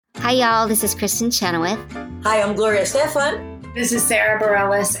Hi, y'all. This is Kristen Chenoweth. Hi, I'm Gloria Stefan. This is Sarah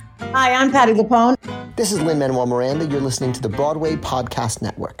Bareilles. Hi, I'm Patty Lapone. This is Lin-Manuel Miranda. You're listening to the Broadway Podcast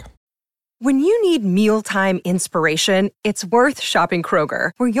Network. When you need mealtime inspiration, it's worth shopping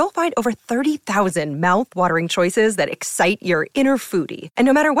Kroger, where you'll find over 30,000 mouth-watering choices that excite your inner foodie. And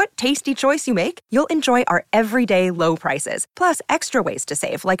no matter what tasty choice you make, you'll enjoy our everyday low prices, plus extra ways to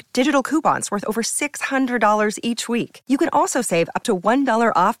save, like digital coupons worth over $600 each week. You can also save up to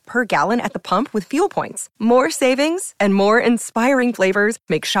 $1 off per gallon at the pump with fuel points. More savings and more inspiring flavors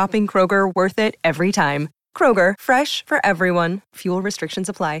make shopping Kroger worth it every time. Kroger, fresh for everyone. Fuel restrictions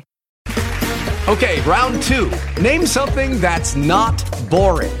apply. Okay, round two. Name something that's not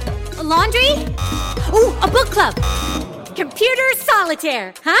boring. A laundry? Ooh, a book club. Computer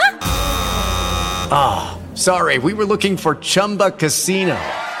solitaire, huh? Ah, sorry, we were looking for Chumba Casino.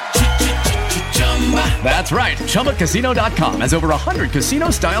 That's right, ChumbaCasino.com has over 100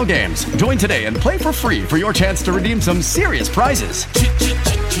 casino-style games. Join today and play for free for your chance to redeem some serious prizes.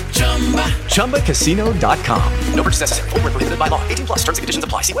 ChumbaCasino.com. No purchase necessary. Void where prohibited by law. 18+ terms and conditions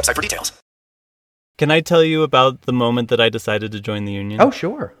apply. See website for details. Can I tell you about the moment that I decided to join the union? Oh,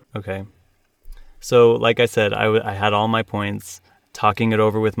 sure. Okay. So, like I said, I had all my points, talking it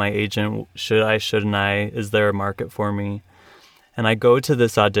over with my agent. Should I, shouldn't I? Is there a market for me? And I go to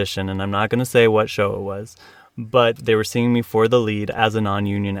this audition, and I'm not going to say what show it was, but they were seeing me for the lead as a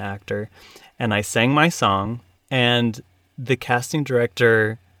non-union actor. And I sang my song, and the casting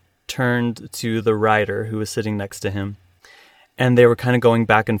director turned to the writer who was sitting next to him. And they were kind of going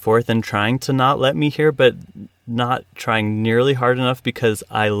back and forth and trying to not let me hear, but not trying nearly hard enough, because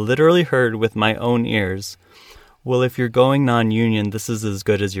I literally heard with my own ears, well, if you're going non-union, this is as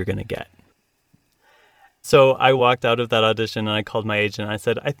good as you're going to get. So I walked out of that audition and I called my agent. And I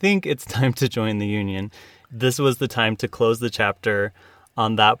said, I think it's time to join the union. This was the time to close the chapter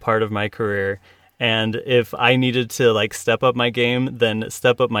on that part of my career. And if I needed to step up my game, then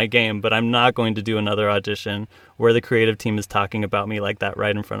step up my game. But I'm not going to do another audition where the creative team is talking about me like that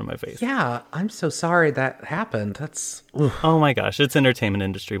right in front of my face. Yeah, I'm so sorry that happened. That's... Oof. Oh my gosh, it's entertainment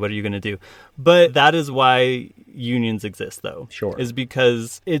industry. What are you going to do? But that is why unions exist, though. Sure. Is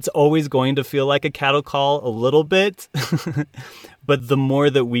because it's always going to feel like a cattle call a little bit. But the more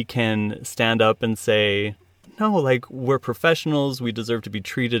that we can stand up and say, no, we're professionals, we deserve to be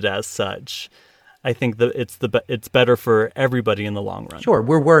treated as such, I think that it's better for everybody in the long run. Sure,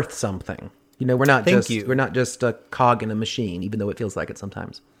 we're worth something. We're not We're not just a cog in a machine, even though it feels like it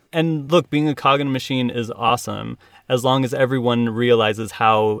sometimes. And look, being a cog in a machine is awesome as long as everyone realizes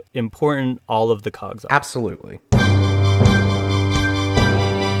how important all of the cogs are. Absolutely.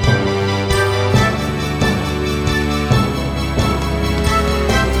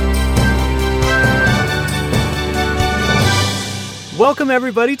 Welcome,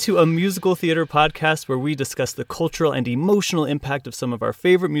 everybody, to a musical theater podcast where we discuss the cultural and emotional impact of some of our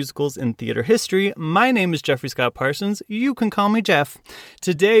favorite musicals in theater history. My name is Jeffrey Scott Parsons. You can call me Jeff.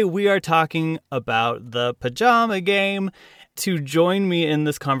 Today, we are talking about the Pajama Game. To join me in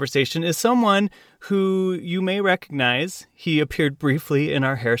this conversation is someone who you may recognize. He appeared briefly in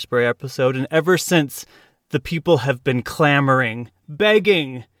our Hairspray episode, and ever since, the people have been clamoring,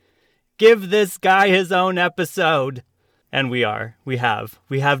 begging, give this guy his own episode. And we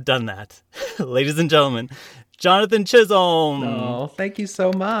have done that. Ladies and gentlemen, Jonathan Chisolm. Oh, thank you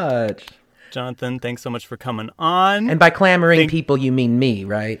so much. Jonathan, thanks so much for coming on. And by clamoring people, you mean me,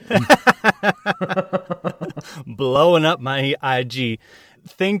 right? Blowing up my IG.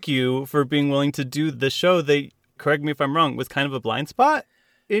 Thank you for being willing to do the show that, correct me if I'm wrong, was kind of a blind spot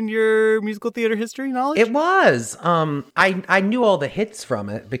in your musical theater history knowledge? It was. I knew all the hits from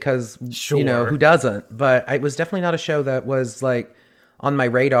it because, sure, who doesn't? But it was definitely not a show that was on my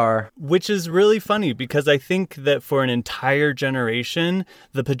radar. Which is really funny because I think that for an entire generation,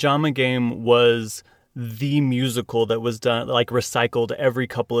 the Pajama Game was the musical that was done, recycled every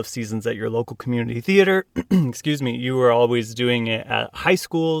couple of seasons at your local community theater. Excuse me. You were always doing it at high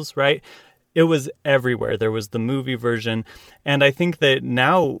schools, right? It was everywhere. There was the movie version. And I think that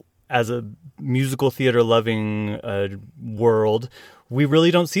now, as a musical theater loving world, we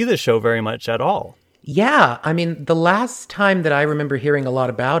really don't see this show very much at all. Yeah. I mean, the last time that I remember hearing a lot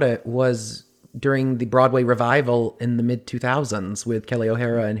about it was during the Broadway revival in the mid-2000s with Kelly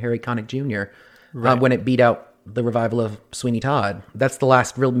O'Hara and Harry Connick Jr., right. When it beat out the revival of Sweeney Todd. That's the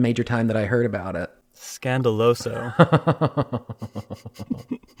last real major time that I heard about it. Scandaloso.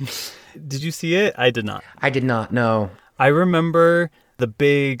 Did you see it? I did not. I did not, no. I remember the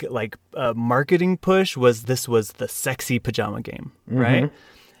big marketing push was the sexy Pajama Game, right?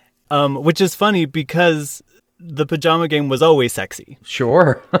 Which is funny because the pajama game was always sexy.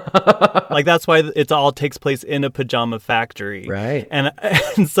 Sure. Like, that's why it all takes place in a pajama factory. Right. And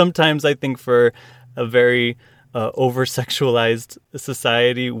sometimes I think for a very over-sexualized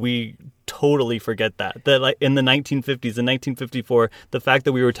society, we totally forget that like in the 1950s and 1954, the fact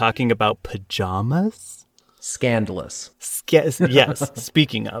that we were talking about pajamas, scandalous. Yes.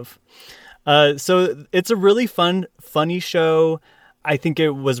 Speaking of, so it's a really funny show. I think it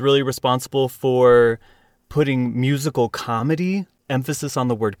was really responsible for putting musical comedy, emphasis on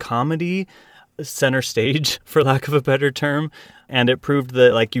the word comedy, center stage, for lack of a better term. And it proved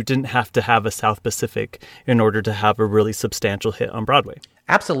that like you didn't have to have a South Pacific in order to have a really substantial hit on Broadway.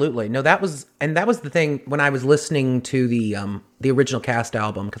 Absolutely. No, that was the thing when I was listening to the original cast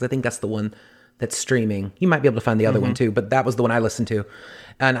album, because I think that's the one that's streaming. You might be able to find the other one too, but that was the one I listened to.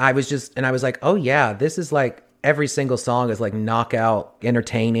 And I was like, oh yeah, this is like every single song is like knockout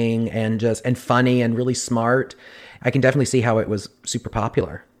entertaining and funny and really smart. I can definitely see how it was super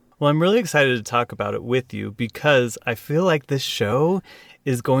popular. Well, I'm really excited to talk about it with you because I feel like this show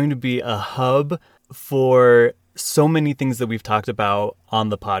is going to be a hub for so many things that we've talked about on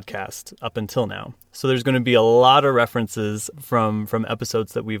the podcast up until now. So there's going to be a lot of references from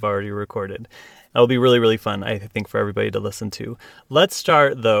episodes that we've already recorded. That'll be really, really fun, I think, for everybody to listen to. Let's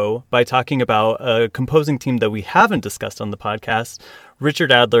start, though, by talking about a composing team that we haven't discussed on the podcast,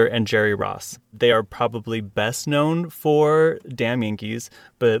 Richard Adler and Jerry Ross. They are probably best known for Damn Yankees,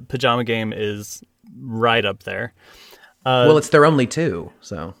 but Pajama Game is right up there. Well, it's their only two,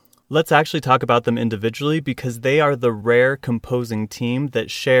 so... Let's actually talk about them individually because they are the rare composing team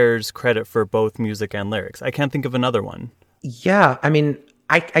that shares credit for both music and lyrics. I can't think of another one. Yeah, I mean,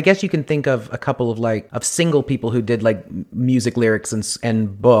 I guess you can think of a couple of single people who did like music, lyrics,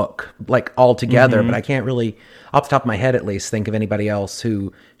 and book like all together, but I can't really, off the top of my head at least, think of anybody else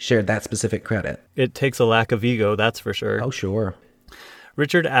who shared that specific credit. It takes a lack of ego, that's for sure. Oh, sure.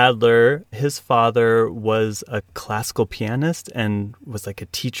 Richard Adler, his father was a classical pianist and was like a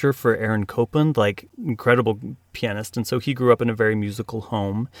teacher for Aaron Copland, like incredible pianist. And so he grew up in a very musical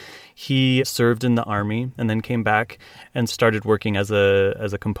home. He served in the army and then came back and started working as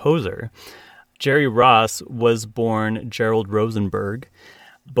a composer. Jerry Ross was born Gerald Rosenberg.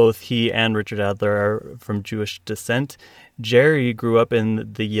 Both he and Richard Adler are from Jewish descent. Jerry grew up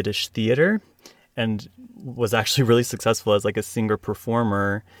in the Yiddish theater and was actually really successful as like a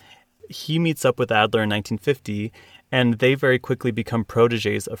singer-performer. He meets up with Adler in 1950, and they very quickly become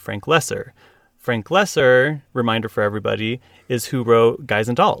protégés of Frank Loesser. Frank Loesser, reminder for everybody, is who wrote Guys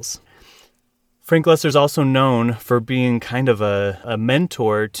and Dolls. Frank Loesser is also known for being kind of a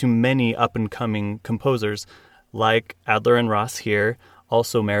mentor to many up-and-coming composers like Adler and Ross here,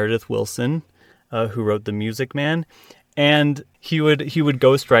 also Meredith Willson, who wrote The Music Man. And he would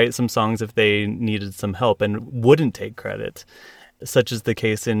ghostwrite some songs if they needed some help and wouldn't take credit. Such is the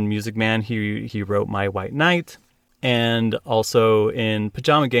case in Music Man. He wrote My White Knight, and also in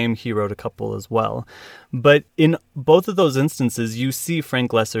Pajama Game he wrote a couple as well. But in both of those instances, you see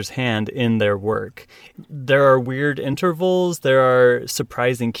Frank Loesser's hand in their work. There are weird intervals, there are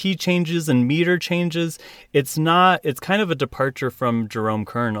surprising key changes and meter changes. It's kind of a departure from Jerome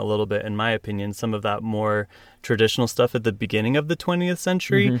Kern a little bit, in my opinion, some of that more traditional stuff at the beginning of the 20th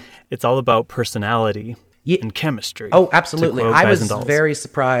century. It's all about personality and chemistry. Oh, absolutely. I was very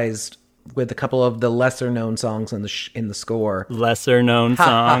surprised with a couple of the lesser-known songs in the score. Lesser-known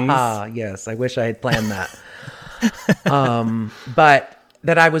songs. Yes, I wish I had planned that. But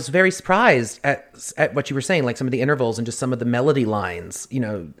that I was very surprised at what you were saying, like some of the intervals and just some of the melody lines,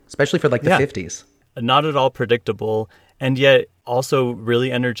 especially for like the 50s. Not at all predictable, and yet also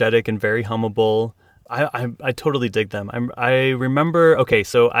really energetic and very hummable. I totally dig them. I remember, okay,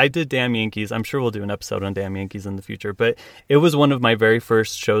 so I did Damn Yankees. I'm sure we'll do an episode on Damn Yankees in the future, but it was one of my very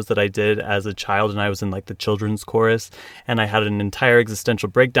first shows that I did as a child, and I was in like the children's chorus, and I had an entire existential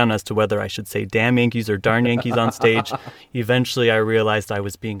breakdown as to whether I should say Damn Yankees or Darn Yankees on stage. Eventually, I realized I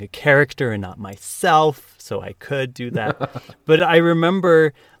was being a character and not myself, so I could do that. But I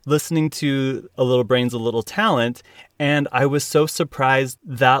remember listening to A Little Brains, A Little Talent, and I was so surprised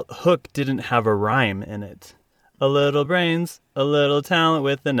that hook didn't have a rhyme in it. A little brains, a little talent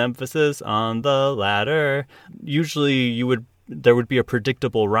with an emphasis on the latter. Usually there would be a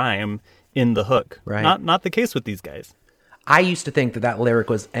predictable rhyme in the hook. Right. Not the case with these guys. I used to think that lyric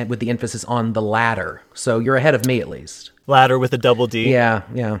was with the emphasis on the latter. So you're ahead of me at least. Ladder with a double D.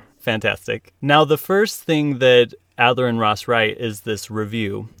 Yeah. Fantastic. Now, the first thing that Adler and Ross write is this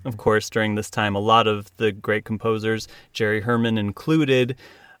review. Of course, during this time, a lot of the great composers, Jerry Herman included,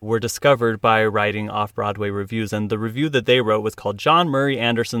 were discovered by writing off-Broadway reviews. And the review that they wrote was called John Murray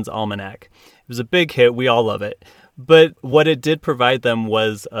Anderson's Almanac. was a big hit. We all love it. But what it did provide them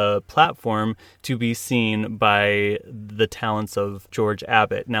was a platform to be seen by the talents of George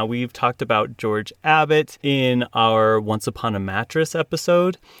Abbott. Now, we've talked about George Abbott in our Once Upon a Mattress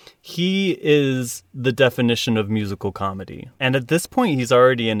episode. He is the definition of musical comedy. And at this point, he's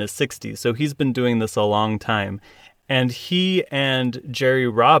already in his 60s, so he's been doing this a long time. And he and Jerry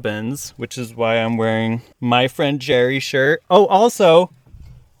Robbins, which is why I'm wearing my friend Jerry shirt. Oh, also,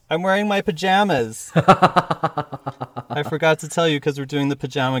 I'm wearing my pajamas. I forgot to tell you because we're doing the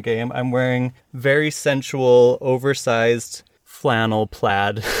pajama game. I'm wearing very sensual, oversized flannel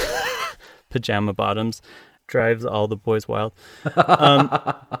plaid pajama bottoms. Drives all the boys wild.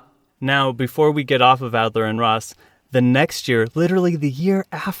 Now, before we get off of Adler and Ross, the next year, literally the year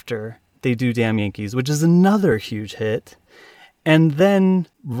after, they do Damn Yankees, which is another huge hit. And then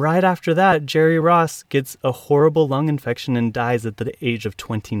right after that, Jerry Ross gets a horrible lung infection and dies at the age of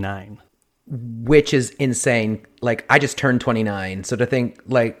 29. Which is insane. Like, I just turned 29. So to think,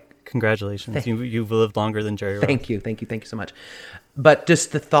 like... Congratulations. You've lived longer than Jerry Ross. Thank you so much. But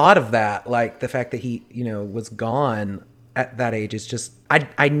just the thought of that, like the fact that he, was gone at that age is just...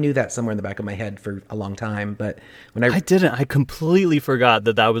 I knew that somewhere in the back of my head for a long time, but when I didn't. I completely forgot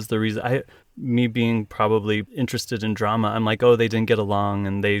that was the reason. Me being probably interested in drama, I'm like, oh, they didn't get along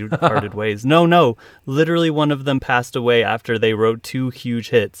and they parted ways. No. Literally one of them passed away after they wrote 2 huge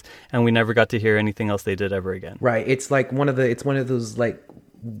hits and we never got to hear anything else they did ever again. Right. It's like one of those, like,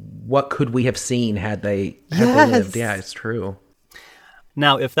 what could we have seen had they lived? Yeah, it's true.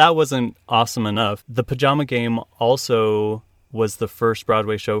 Now, if that wasn't awesome enough, The Pajama Game also was the first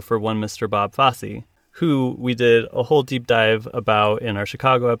Broadway show for one Mr. Bob Fosse, who we did a whole deep dive about in our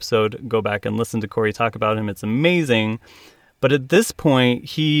Chicago episode. Go back and listen to Corey talk about him. It's amazing. But at this point,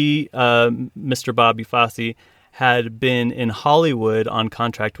 he, Mr. Bobby Fosse, had been in Hollywood on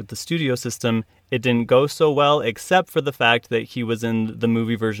contract with the studio system. It didn't go so well, except for the fact that he was in the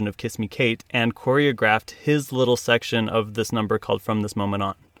movie version of Kiss Me Kate and choreographed his little section of this number called From This Moment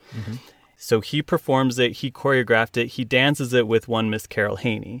On. Mm-hmm. So he performs it, he choreographed it, he dances it with one Miss Carol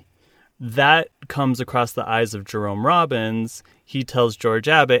Haney. That comes across the eyes of Jerome Robbins. He tells George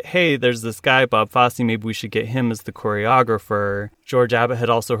Abbott, hey, there's this guy, Bob Fosse, maybe we should get him as the choreographer. George Abbott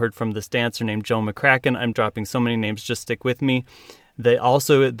had also heard from this dancer named Joe McCracken. I'm dropping so many names, just stick with me.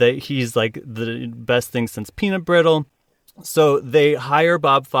 He's like the best thing since Peanut Brittle. So they hire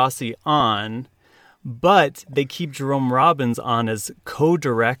Bob Fosse on, but they keep Jerome Robbins on as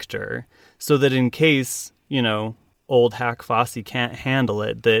co-director so that in case, old hack Fosse can't handle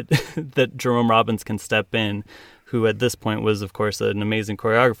it, that Jerome Robbins can step in, who at this point was, of course, an amazing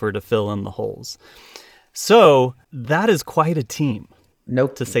choreographer to fill in the holes. So that is quite a team,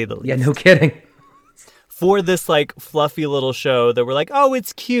 to say the least. Yeah, no kidding. For this like fluffy little show that we're like, oh,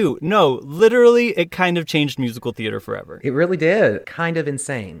 it's cute. No, literally, it kind of changed musical theater forever. It really did. Kind of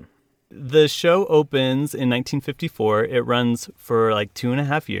insane. The show opens in 1954. It runs for like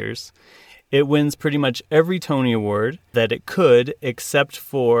 2.5 years. It wins pretty much every Tony Award that it could, except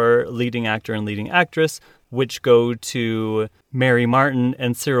for leading actor and leading actress, which go to Mary Martin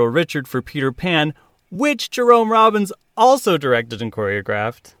and Cyril Richard for Peter Pan, which Jerome Robbins also directed and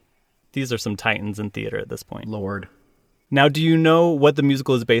choreographed. These are some titans in theater at this point. Lord. Now, do you know what the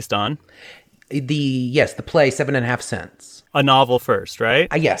musical is based on? The play 7.5 Cents. A novel first, right?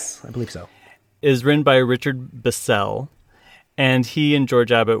 Yes, I believe so. Is written by Richard Bissell. And he and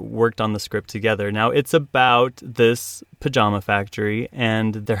George Abbott worked on the script together. Now, it's about this pajama factory,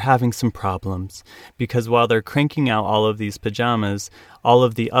 and they're having some problems. Because while they're cranking out all of these pajamas, all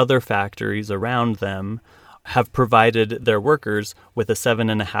of the other factories around them have provided their workers with a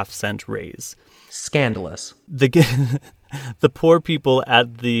 7.5 cent raise. Scandalous. The poor people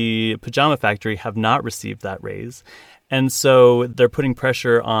at the pajama factory have not received that raise. And so they're putting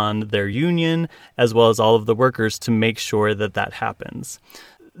pressure on their union as well as all of the workers to make sure that that happens.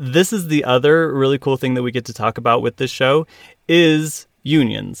 This is the other really cool thing that we get to talk about with this show is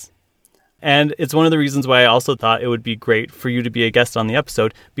unions. And it's one of the reasons why I also thought it would be great for you to be a guest on the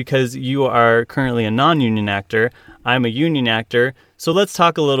episode, because you are currently a non-union actor. I'm a union actor. So let's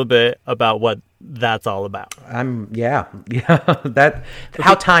talk a little bit about what that's all about. Yeah.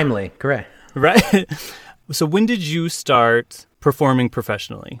 How timely. Correct. Right. So when did you start performing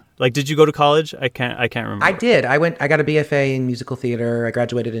professionally? Like, did you go to college? I can't remember. I did. I got a BFA in musical theater. I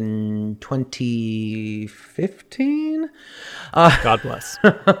graduated in 2015. God bless.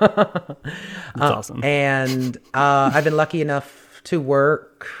 That's awesome. And I've been lucky enough to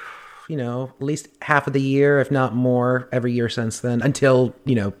work, at least half of the year, if not more, every year since then, until,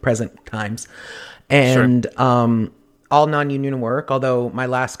 present times. And all non-union work, although my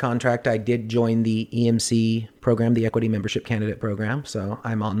last contract, I did join the EMC program, the Equity Membership Candidate Program. So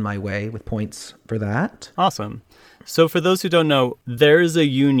I'm on my way with points for that. Awesome. So for those who don't know, there is a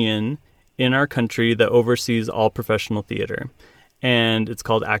union in our country that oversees all professional theater, and it's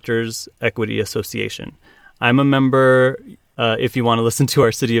called Actors Equity Association. I'm a member. If you want to listen to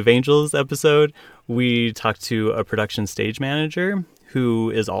our City of Angels episode, we talked to a production stage manager who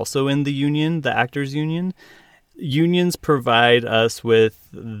is also in the union, the Actors Union. Unions provide us with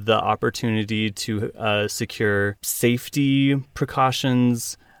the opportunity to secure safety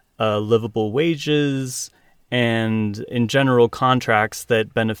precautions, livable wages, and in general contracts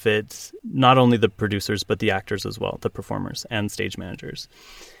that benefit not only the producers but the actors as well, the performers and stage managers.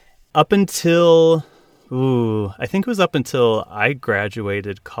 Up until, I think it was up until I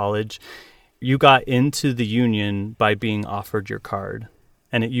graduated college, you got into the union by being offered your card.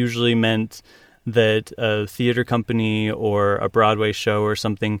 And it usually meant that a theater company or a Broadway show or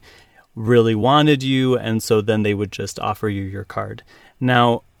something really wanted you, and so then they would just offer you your card.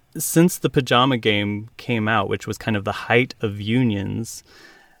 Now, since the Pajama Game came out, which was kind of the height of unions,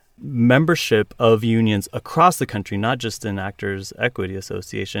 membership of unions across the country, not just in Actors Equity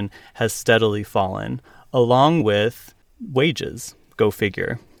Association, has steadily fallen, along with wages. Go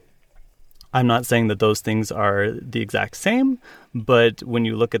figure. I'm not saying that those things are the exact same, but when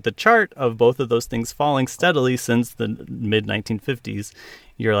you look at the chart of both of those things falling steadily since the mid-1950s,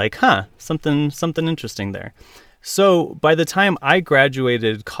 you're like, something interesting there. So by the time I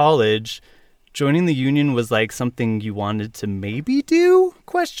graduated college, joining the union was like something you wanted to maybe do? ?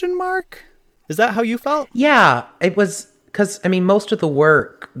 Is that how you felt? Yeah, it was, because, I mean, most of the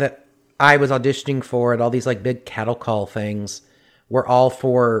work that I was auditioning for at all these like big cattle call things were all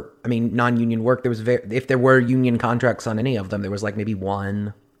for, I mean, non-union work. There was if there were union contracts on any of them, there was like maybe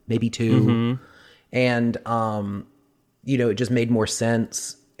one, maybe two. And, it just made more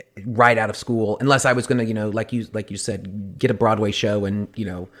sense right out of school, unless I was going to, like you said, get a Broadway show and,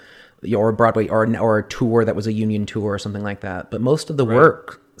 or a Broadway or a tour that was a union tour or something like that. But most of the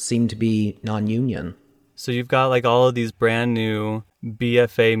work seemed to be non-union. So you've got like all of these brand new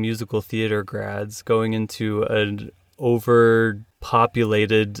BFA musical theater grads going into an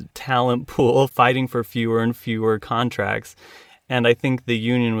overpopulated talent pool, fighting for fewer and fewer contracts. And I think the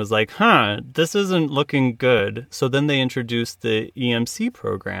union was like, this isn't looking good. So then they introduced the EMC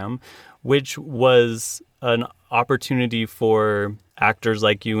program, which was an opportunity for actors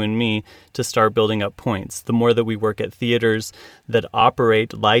like you and me to start building up points. The more that we work at theaters that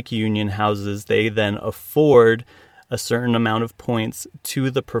operate like union houses, they then afford a certain amount of points to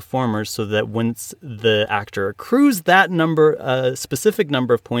the performers so that once the actor accrues that number, a specific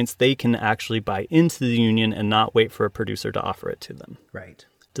number of points, they can actually buy into the union and not wait for a producer to offer it to them. Right.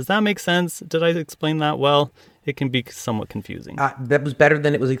 Does that make sense? Did I explain that well? It can be somewhat confusing. That was better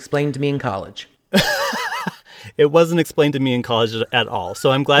than it was explained to me in college. It wasn't explained to me in college at all.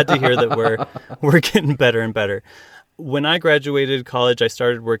 So I'm glad to hear that we're getting better and better. When I graduated college, I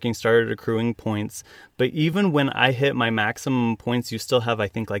started accruing points. But even when I hit my maximum points, you still have, I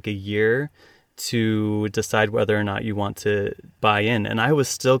think, like a year to decide whether or not you want to buy in. And I was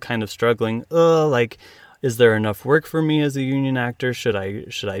still kind of struggling. Is there enough work for me as a union actor? Should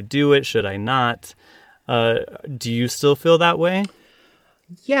I do it? Should I not? Do you still feel that way?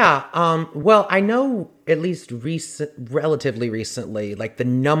 Yeah. Well, I know at least relatively recently, like the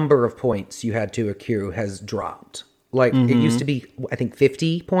number of points you had to accrue has dropped. Like it used to be, I think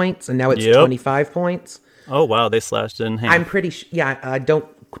 50 points, and now it's 25 points. Oh wow, they slashed it in half. I'm pretty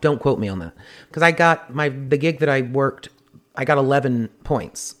don't quote me on that, because I got the gig that I worked, I got 11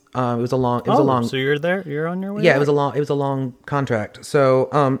 points. It was a long. So you're there. You're on your way. Yeah, it was a long contract.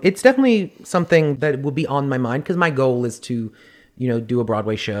 So it's definitely something that will be on my mind, because my goal is to, do a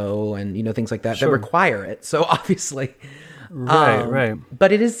Broadway show and things like that that require it. So obviously. Right.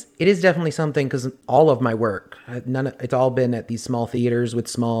 But it is definitely something, because all of my work, it's all been at these small theaters with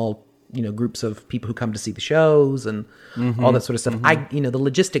small, groups of people who come to see the shows and all that sort of stuff. The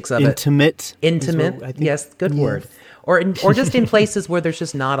logistics of Intimate. Yes, good word. Or just in places where there's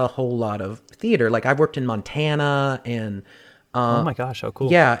just not a whole lot of theater. Like I've worked in Montana and oh my gosh, how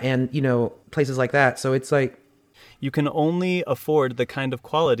cool. Yeah, and places like that. So it's like you can only afford the kind of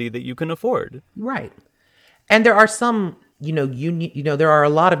quality that you can afford. Right. And there are some there are a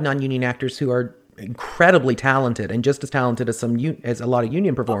lot of non-union actors who are incredibly talented, and just as talented as as a lot of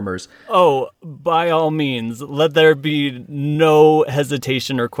union performers. Oh, by all means, let there be no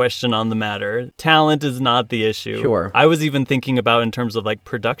hesitation or question on the matter. Talent is not the issue. Sure. I was even thinking about in terms of like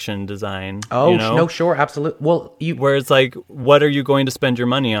production design. Oh, no, sure, absolutely. Well, where it's like, what are you going to spend your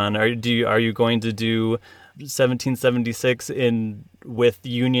money on? Are you going to do 1776 with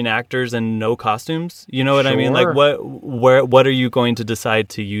union actors and no costumes? You know what I mean? Sure. Like what are you going to decide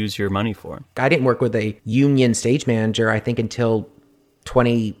to use your money for? I didn't work with a union stage manager, I think, until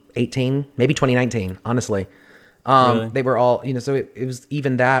 2018, maybe 2019, honestly. Really? They were all, so it was,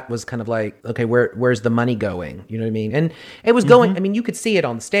 even that was kind of like, okay, where's the money going? You know what I mean? And it was going, I mean, you could see it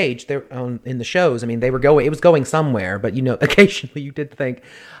on stage there in the shows. I mean, it was going somewhere, but occasionally you did think,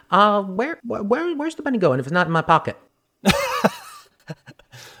 where's the money going if it's not in my pocket?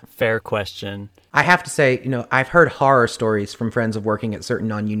 Fair question. I have to say, I've heard horror stories from friends of working at certain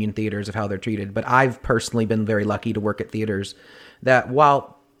non-union theaters of how they're treated, but I've personally been very lucky to work at theaters that,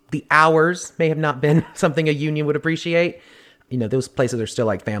 while the hours may have not been something a union would appreciate, those places are still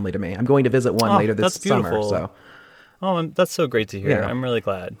like family to me. I'm going to visit one later this summer. So, that's so great to hear. Yeah. I'm really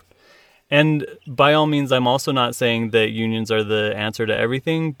glad. And by all means, I'm also not saying that unions are the answer to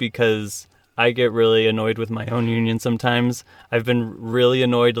everything, because I get really annoyed with my own union sometimes. I've been really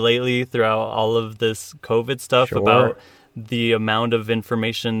annoyed lately throughout all of this COVID stuff about the amount of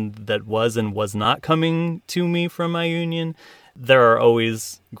information that was and was not coming to me from my union. There are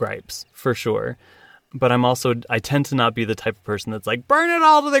always gripes, for sure. But I tend to not be the type of person that's like, burn it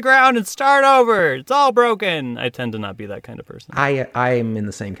all to the ground and start over. It's all broken. I tend to not be that kind of person. I am in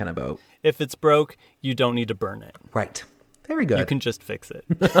the same kind of boat. If it's broke, you don't need to burn it. Right. Very good. You can just fix it.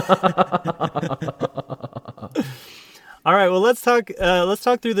 All right, well, let's talk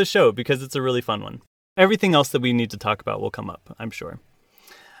through the show, because it's a really fun one. Everything else that we need to talk about will come up, I'm sure.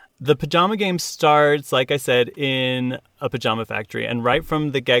 The pajama game starts, like I said, in a pajama factory. And right from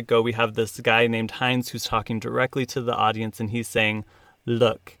the get-go, we have this guy named Heinz who's talking directly to the audience. And he's saying,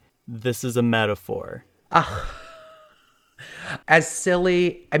 look, this is a metaphor. As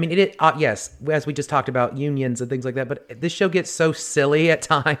silly, I mean, yes, as we just talked about unions and things like that, but this show gets so silly at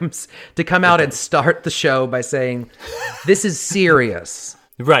times to come out and start the show by saying, this is serious.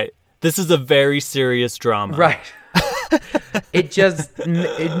 Right. This is a very serious drama. Right. It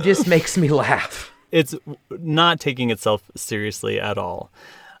just makes me laugh. It's not taking itself seriously at all.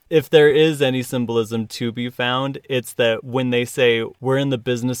 If there is any symbolism to be found, it's that when they say we're in the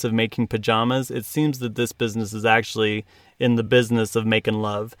business of making pajamas, it seems that this business is actually in the business of making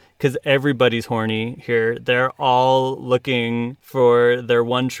love, because everybody's horny here. They're all looking for their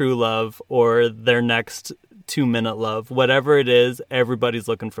one true love or their next 2-minute love. Whatever it is, everybody's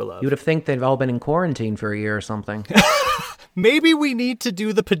looking for love. You would have think they've all been in quarantine for a year or something. Maybe we need to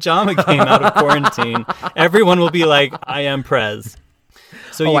do the pajama game out of quarantine. Everyone will be like, I am Prez.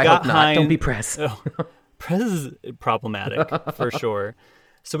 So you I got hope not. Heinz. Don't be Prez. Prez is problematic, for sure.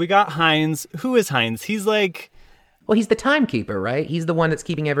 So we got Heinz. Who is Heinz? He's like... Well, he's the timekeeper, right? He's the one that's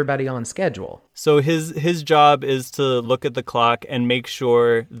keeping everybody on schedule. So his job is to look at the clock and make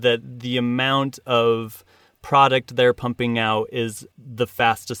sure that the amount of product they're pumping out is the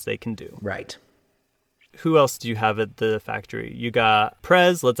fastest they can do. Right. Who else do you have at the factory? You got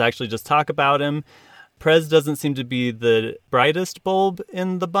Prez. Let's actually just talk about him. Prez doesn't seem to be the brightest bulb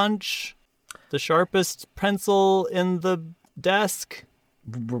in the bunch, the sharpest pencil in the desk.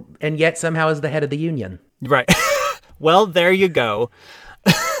 And yet somehow is the head of the union. Right. Well, there you go.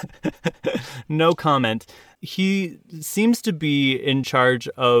 No comment. He seems to be in charge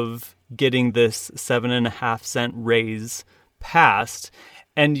of getting this 7.5-cent raise passed,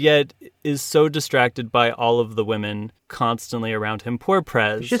 and yet is so distracted by all of the women constantly around him. Poor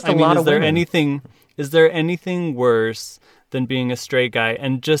Prez. There's just a lot of women. Is there anything worse than being a straight guy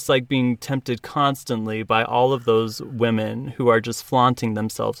and just like being tempted constantly by all of those women who are just flaunting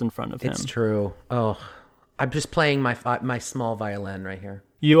themselves in front of him? It's true. Oh, I'm just playing my small violin right here.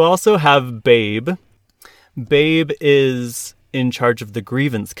 You also have Babe. Babe is in charge of the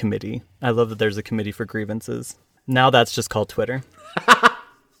grievance committee. I love that there's a committee for grievances. Now that's just called Twitter.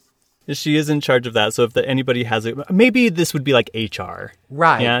 She is in charge of that. So if anybody has it, maybe this would be like HR.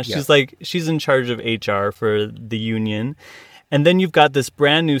 Right. Yeah. She's in charge of HR for the union. And then you've got this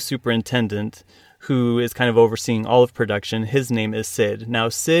brand new superintendent who is kind of overseeing all of production. His name is Sid. Now,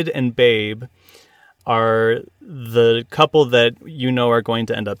 Sid and Babe are the couple that are going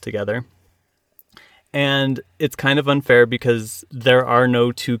to end up together. And it's kind of unfair because there are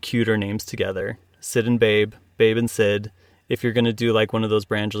no two cuter names together. Sid and Babe, Babe and Sid. If you're going to do like one of those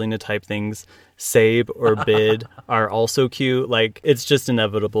Brangelina type things, Sabe or Bid are also cute. Like, it's just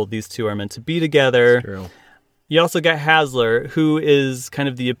inevitable. These two are meant to be together. That's true. You also got Hasler, who is kind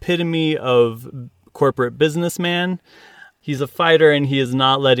of the epitome of corporate businessman. He's a fighter, and he is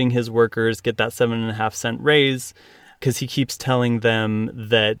not letting his workers get that 7.5-cent raise because he keeps telling them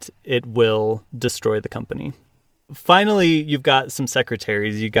that it will destroy the company. finally, you've got some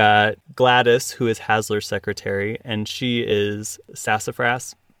secretaries. You got Gladys, who is Hasler's secretary, and she is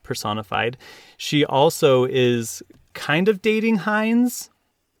sassafras personified. She also is kind of dating Hines,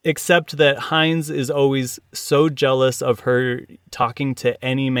 except that Hines is always so jealous of her talking to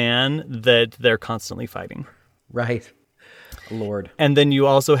any man that they're constantly fighting. Right. Lord. And then you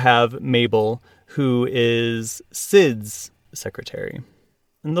also have Mabel, who is Sid's secretary.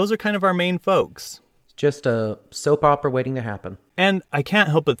 And those are kind of our main folks. Just a soap opera waiting to happen. And I can't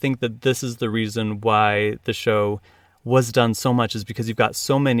help but think that this is the reason why the show was done so much, is because you've got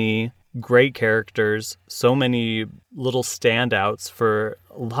so many great characters, so many little standouts for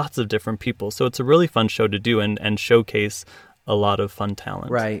lots of different people. So it's a really fun show to do and showcase a lot of fun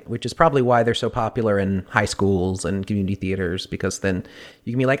talent. Right, which is probably why they're so popular in high schools and community theaters, because then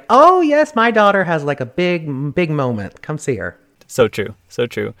you can be like, oh, yes, my daughter has like a big moment. Come see her. So true. So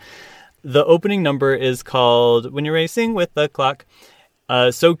true. The opening number is called When You're Racing with the Clock.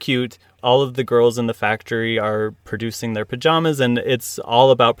 So cute. All of the girls in the factory are producing their pajamas, and it's all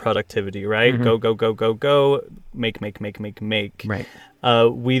about productivity, right? Mm-hmm. Go, go, go, go, go. Make. Right.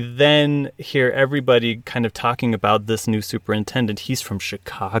 We then hear everybody kind of talking about this new superintendent. He's from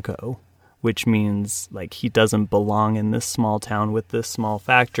Chicago, which means like he doesn't belong in this small town with this small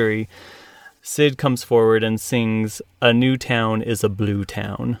factory. Sid comes forward and sings, "A new town is a blue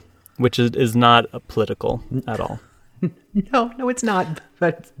town," which is not political at all. No, it's not.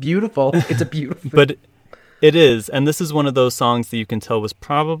 But it's beautiful. It's a beautiful. But it is. And this is one of those songs that you can tell was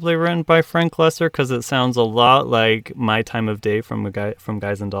probably written by Frank Lesser, because it sounds a lot like My Time of Day from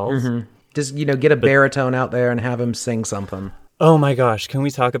Guys and Dolls. Mm-hmm. Just, get a baritone out there and have him sing something. Oh my gosh. Can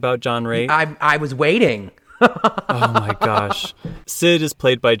we talk about John Raitt? I was waiting. Oh my gosh. Sid is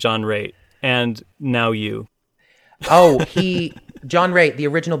played by John Raitt. And now you. Oh, John Raitt, the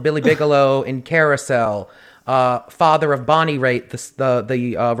original Billy Bigelow in Carousel, father of Bonnie Raitt,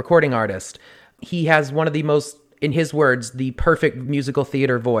 the recording artist. He has one of the most, in his words, the perfect musical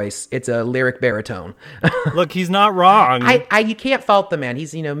theater voice. It's a lyric baritone. Look, he's not wrong. You can't fault the man.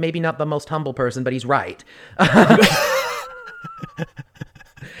 He's, maybe not the most humble person, but he's right.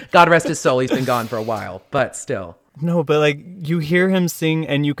 God rest his soul. He's been gone for a while, but still. No, but like you hear him sing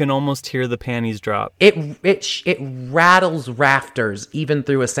and you can almost hear the panties drop. It rattles rafters even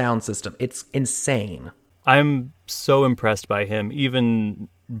through a sound system. It's insane. I'm so impressed by him, even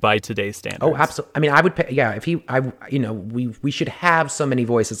by today's standards. Oh, absolutely. I mean, I would pay, if we should have so many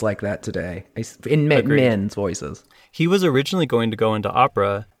voices like that today in men's voices. He was originally going to go into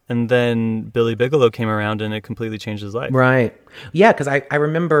opera, and then Billy Bigelow came around and it completely changed his life. Right. Yeah, because I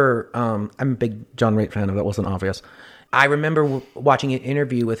remember, I'm a big John Raitt fan, if that wasn't obvious. I remember watching an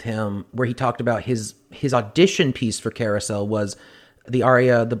interview with him where he talked about his audition piece for Carousel was the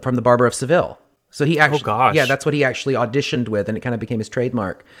aria from The Barber of Seville. So he actually, yeah, that's what he actually auditioned with, and it kind of became his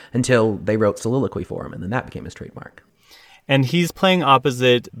trademark until they wrote Soliloquy for him, and then that became his trademark. And he's playing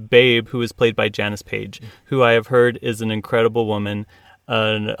opposite Babe, who is played by Janice Page, who I have heard is an incredible woman,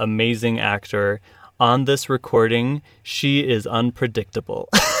 an amazing actor. On this recording, she is unpredictable.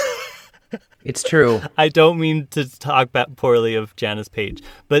 It's true. I don't mean to talk poorly of Janice Page,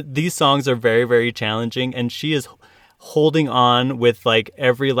 but these songs are very, very challenging, and she is holding on with like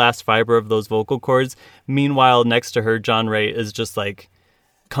every last fiber of those vocal cords. Meanwhile, next to her, John Raitt is just like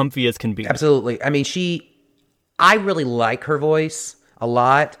comfy as can be. Absolutely. I mean, I really like her voice a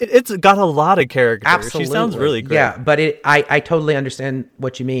lot. It's got a lot of character. Absolutely. She sounds really great. Yeah, but I totally understand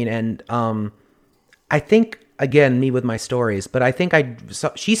what you mean. And I think, again, me with my stories, but I think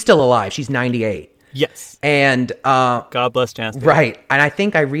she's still alive. She's 98. Yes. And God bless Janice Page. Right. And I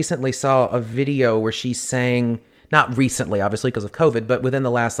think I recently saw a video where she sang, not recently, obviously, because of COVID, but within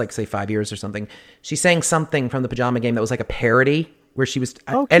the last, like, say, 5 years or something, she sang something from the Pajama Game that was like a parody where she was,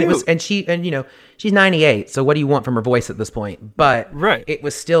 she's 98. So what do you want from her voice at this point? But right. It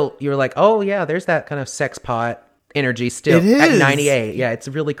was still, you were like, oh yeah, there's that kind of sex pot energy still at 98. Yeah, it's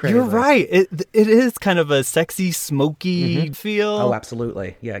really crazy. You're right. It is kind of a sexy, smoky feel. Oh,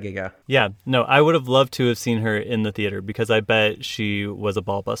 absolutely. Yeah. Yeah. No, I would have loved to have seen her in the theater because I bet she was a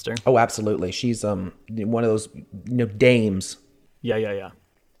ball buster. Oh, absolutely. She's one of those dames. Yeah.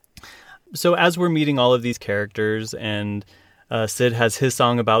 So as we're meeting all of these characters and Sid has his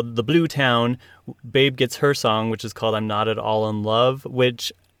song about the blue town, Babe gets her song, which is called I'm Not At All In Love,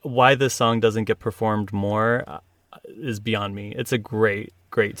 which why this song doesn't get performed more is beyond me. It's a great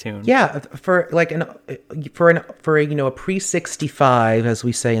tune. Yeah, for like a pre-65, as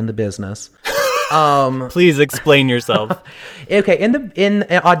we say in the business. Please explain yourself. Okay, in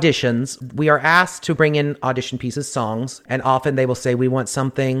auditions, we are asked to bring in audition pieces, songs, and often they will say we want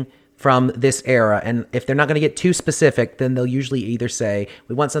something from this era. And if they're not going to get too specific, then they'll usually either say,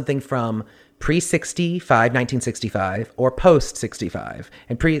 we want something from pre-65, 1965, or post-65.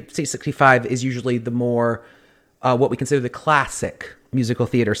 And pre-65 is usually the more, what we consider the classic musical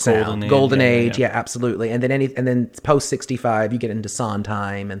theater sound. Golden Age, yeah, absolutely. And then post-65, you get into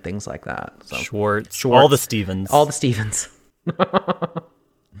Sondheim and things like that. So, Schwartz. All the Stevens.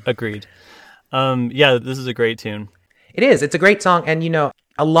 Agreed. Yeah, this is a great tune. It is. It's a great song, and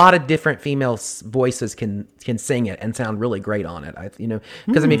a lot of different female voices can sing it and sound really great on it.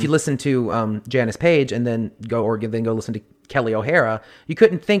 Because if you listen to Janice Page and then go listen to Kelly O'Hara, you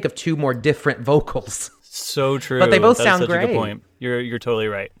couldn't think of two more different vocals. So true. But they both sound such great. A good point. You're totally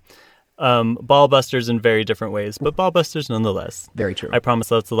right. Ball busters in very different ways, but ball busters nonetheless. Very true. I promise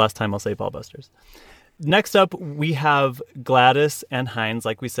that's the last time I'll say ball busters. Next up, we have Gladys and Hines.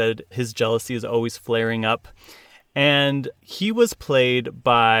 Like we said, his jealousy is always flaring up. And he was played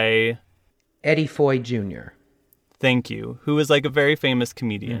by Eddie Foy Jr. Thank you. Who is like a very famous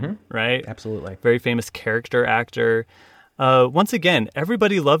comedian, right? Absolutely. Very famous character actor. Once again,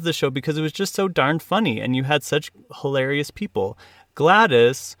 everybody loved the show because it was just so darn funny and you had such hilarious people.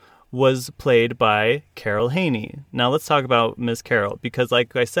 Gladys was played by Carol Haney. Now let's talk about Miss Carol because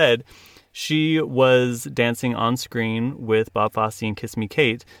like I said, she was dancing on screen with Bob Fosse and Kiss Me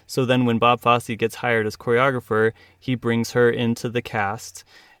Kate. So then when Bob Fosse gets hired as choreographer, he brings her into the cast.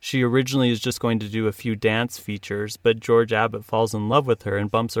 She originally is just going to do a few dance features, but George Abbott falls in love with her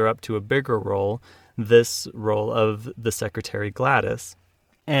and bumps her up to a bigger role, this role of the secretary Gladys.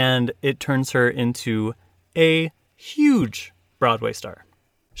 And it turns her into a huge Broadway star.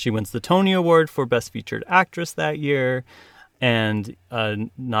 She wins the Tony Award for Best Featured Actress that year. And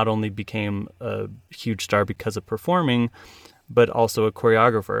not only became a huge star because of performing, but also a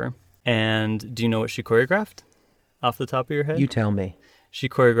choreographer. And do you know what she choreographed off the top of your head? You tell me. She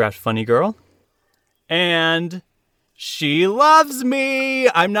choreographed Funny Girl. And She Loves Me.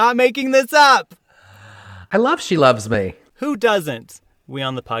 I'm not making this up. I love She Loves Me. Who doesn't? We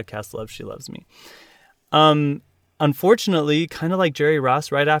on the podcast love She Loves Me. Unfortunately, kind of like Jerry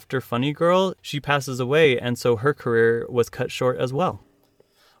Ross, right after Funny Girl, she passes away, and so her career was cut short as well.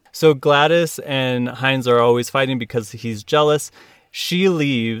 So Gladys and Hines are always fighting because he's jealous. She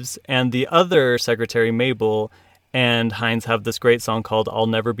leaves, and the other secretary, Mabel, and Hines have this great song called I'll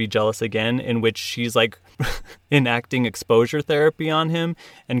Never Be Jealous Again, in which she's like enacting exposure therapy on him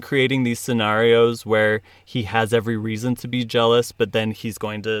and creating these scenarios where he has every reason to be jealous, but then he's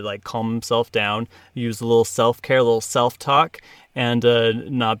going to like calm himself down, use a little self-care, a little self-talk, and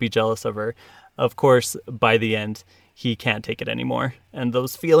not be jealous of her. Of course, by the end, he can't take it anymore, and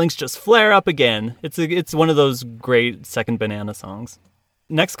those feelings just flare up again. It's one of those great Second Banana songs.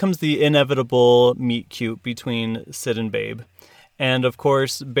 Next comes the inevitable meet cute between Sid and Babe. And of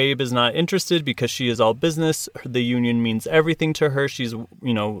course, Babe is not interested because she is all business. The union means everything to her. She's,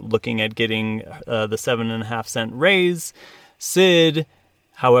 looking at getting the 7.5-cent raise. Sid,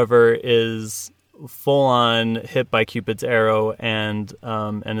 however, is full on hit by Cupid's arrow and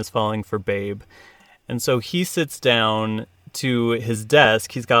is falling for Babe. And so he sits down to his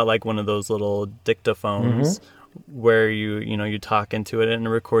desk. He's got like one of those little dictaphones where you talk into it and it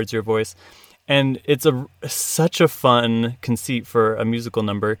records your voice. And it's such a fun conceit for a musical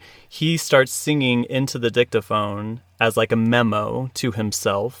number. He starts singing into the dictaphone as like a memo to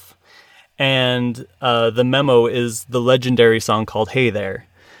himself. And the memo is the legendary song called Hey There.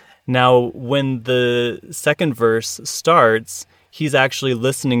 Now, when the second verse starts, he's actually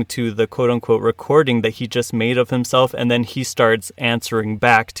listening to the quote-unquote recording that he just made of himself, and then he starts answering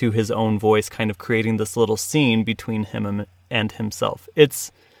back to his own voice, kind of creating this little scene between him and himself.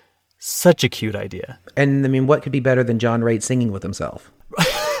 It's such a cute idea. And, I mean, what could be better than John Raitt singing with himself?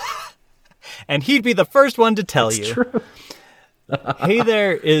 And he'd be the first one to tell That's you. True. Hey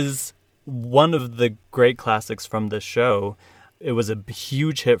There is one of the great classics from this show. It was a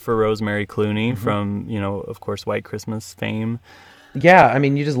huge hit for Rosemary Clooney from, of course, White Christmas fame. Yeah, I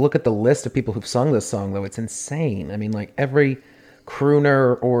mean, you just look at the list of people who've sung this song, though. It's insane. I mean, like every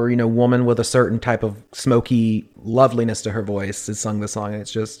crooner or, woman with a certain type of smoky loveliness to her voice has sung this song. And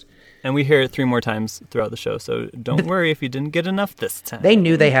it's just... And we hear it 3 more times throughout the show, so don't worry if you didn't get enough this time. They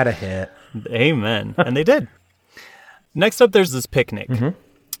knew they had a hit. Amen. And they did. Next up, there's this picnic.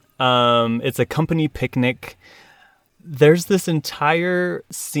 It's a company picnic. There's this entire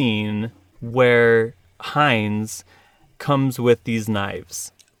scene where Hines comes with these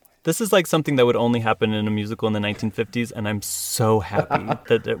knives. This is like something that would only happen in a musical in the 1950s, and I'm so happy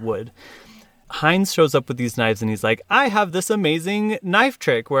that it would. Hines shows up with these knives, and he's like, I have this amazing knife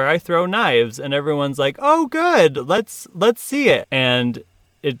trick where I throw knives, and everyone's like, oh, good, let's see it. And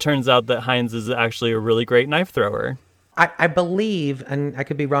it turns out that Hines is actually a really great knife thrower. I believe, and I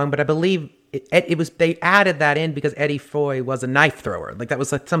could be wrong, but I believe it was, they added that in because Eddie Foy was a knife thrower. Like that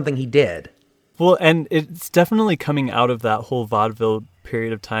was like something he did. Well, and it's definitely coming out of that whole vaudeville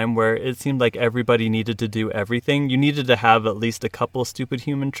period of time where it seemed like everybody needed to do everything. You needed to have at least a couple stupid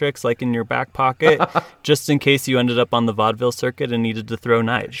human tricks like in your back pocket just in case you ended up on the vaudeville circuit and needed to throw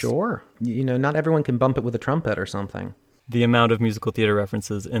knives. Sure. You know, not everyone can bump it with a trumpet or something. The amount of musical theater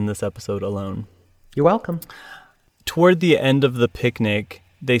references in this episode alone. You're welcome. Toward the end of the picnic,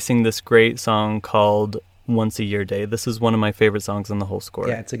 they sing this great song called Once a Year Day. This is one of my favorite songs in the whole score.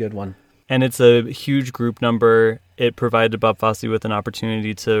 Yeah, it's a good one. And it's a huge group number. It provided Bob Fosse with an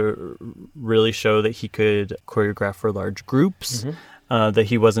opportunity to really show that he could choreograph for large groups, that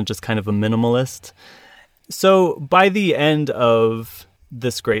he wasn't just kind of a minimalist. So by the end of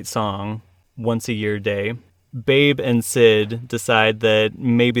this great song, Once a Year Day, Babe and Sid decide that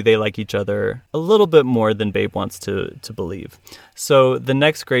maybe they like each other a little bit more than Babe wants to believe. So the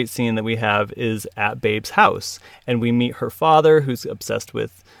next great scene that we have is at Babe's house, and we meet her father, who's obsessed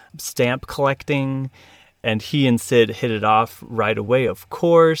with stamp collecting, and he and Sid hit it off right away, of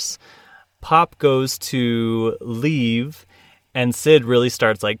course. Pop goes to leave, and Sid really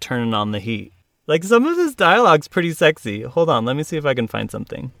starts like turning on the heat. Like some of his dialogue's pretty sexy. Hold on, let me see if I can find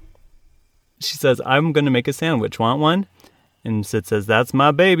something. She says, "I'm going to make a sandwich. Want one?" And Sid says, "That's my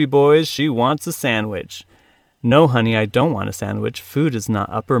baby, boys. She wants a sandwich." "No, honey, I don't want a sandwich. Food is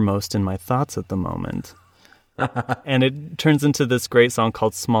not uppermost in my thoughts at the moment." And it turns into this great song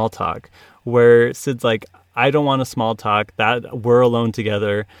called Small Talk, where Sid's like, "I don't want a small talk. That we're alone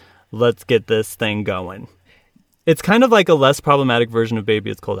together. Let's get this thing going." It's kind of like a less problematic version of Baby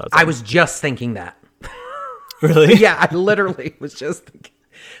It's Cold Outside. I was just thinking that. Really? Yeah, I literally was just thinking.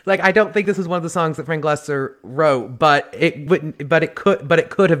 Like, I don't think this is one of the songs that Frank Lesser wrote, but it wouldn't. But it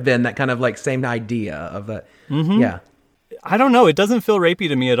could have been that kind of like same idea of that. Yeah. I don't know. It doesn't feel rapey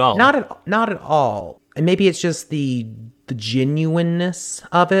to me at all. Not at all. And maybe it's just the genuineness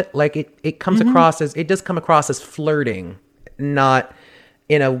of it. Like it comes across as, it does come across as flirting, not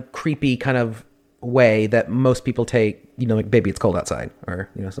in a creepy kind of way that most people take, you know, like Baby It's Cold Outside or,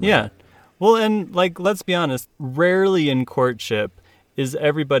 you know, something. Yeah. Like that. Well, and like, let's be honest, rarely in courtship is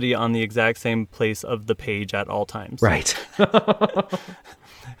everybody on the exact same place of the page at all times. Right.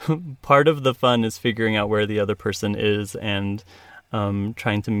 Part of the fun is figuring out where the other person is and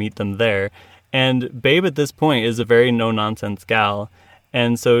trying to meet them there. And Babe at this point is a very no-nonsense gal.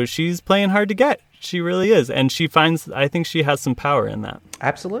 And so she's playing hard to get. She really is. And she finds, I think she has some power in that.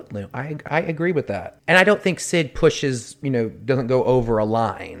 Absolutely. I agree with that. And I don't think Sid pushes, you know, doesn't go over a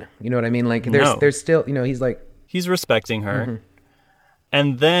line. You know what I mean? Like there's still, you know, he's like. He's respecting her.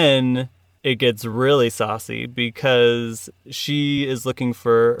 And then it gets really saucy because she is looking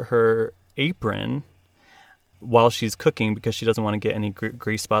for her apron while she's cooking because she doesn't want to get any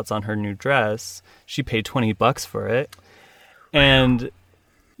grease spots on her new dress. She paid $20 for it. And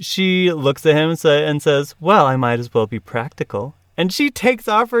she looks at him and says, "Well, I might as well be practical." And she takes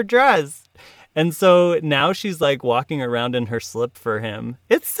off her dress. And so now she's like walking around in her slip for him.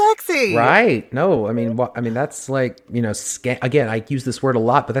 It's sexy. Right. No, I mean, that's like, you know, again, I use this word a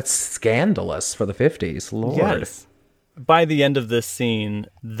lot, but that's scandalous for the 50s. Lord. Yes. By the end of this scene,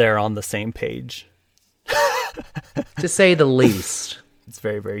 they're on the same page. To say the least. It's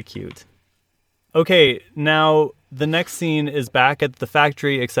very, very cute. Okay, now the next scene is back at the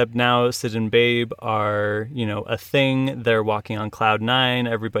factory, except now Sid and Babe are, you know, a thing. They're walking on cloud nine.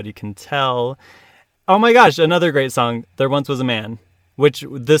 Everybody can tell. Oh my gosh, another great song, There Once Was a Man, which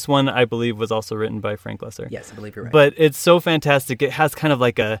this one I believe was also written by Frank Lesser. Yes, I believe you're right. But it's so fantastic. It has kind of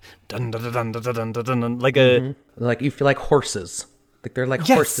like a dun dun dun dun dun dun dun, like a like you feel like horses. Like they're like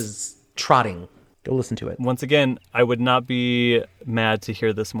horses trotting. Go listen to it. Once again, I would not be mad to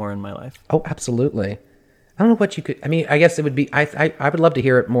hear this more in my life. Oh, absolutely. I don't know what you could. I mean, I guess it would be. I would love to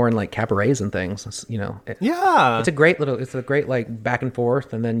hear it more in like cabarets and things. You know. Yeah. It's a great like back and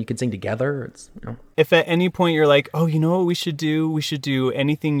forth, and then you can sing together. It's, you know. If at any point you're like, oh, you know what we should do? We should do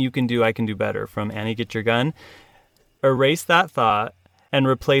Anything You Can Do, I Can Do Better from Annie Get Your Gun. Erase that thought and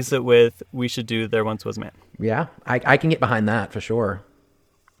replace it with we should do There Once Was a Man. Yeah, I can get behind that for sure.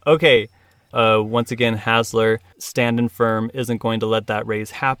 Okay. Once again, Hasler, standing firm, isn't going to let that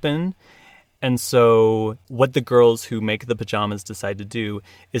raise happen. And so what the girls who make the pajamas decide to do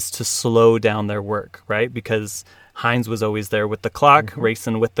is to slow down their work, right? Because Hines was always there with the clock,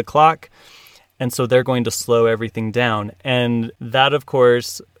 racing with the clock. And so they're going to slow everything down. And that, of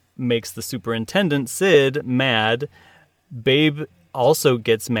course, makes the superintendent, Sid, mad. Babe also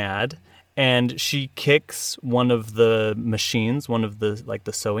gets mad. and she kicks one of the machines, one of the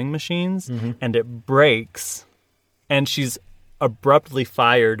sewing machines, and it breaks, and she's abruptly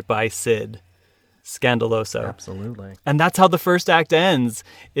fired by Sid. Scandaloso. Absolutely. And that's how the first act ends,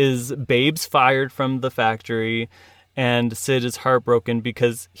 is Babe's fired from the factory, and Sid is heartbroken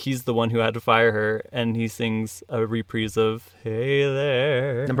because he's the one who had to fire her, and he sings a reprise of Hey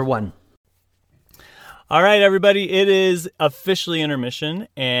There. Number 1. All right, everybody, it is officially intermission,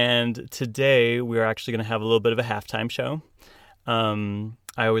 and today we are actually going to have a little bit of a halftime show. I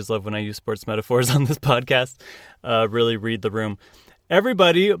always love when I use sports metaphors on this podcast. Really read the room.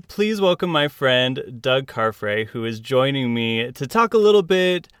 Everybody, please welcome my friend Doug Carfrae, who is joining me to talk a little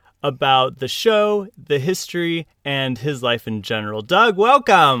bit about the show, the history, and his life in general. Doug,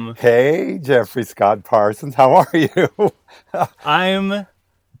 welcome! Hey, Jeffrey Scott Parsons, how are you? I'm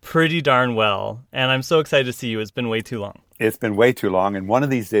pretty darn well, and I'm so excited to see you. It's been way too long. It's been way too long, and one of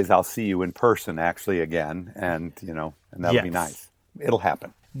these days I'll see you in person, actually, again, and that'll be nice. It'll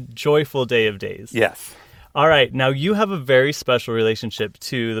happen. Joyful day of days. Yes. All right, now you have a very special relationship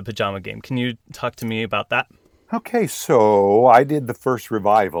to the Pajama Game. Can you talk to me about that? Okay, so I did the first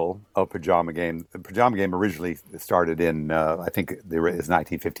revival of Pajama Game. The Pajama Game originally started in, I think it was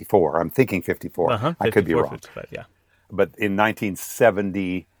 1954. I'm thinking 54. I could be wrong. 55, yeah. But in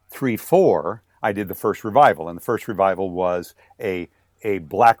 1973-4, I did the first revival, and the first revival was a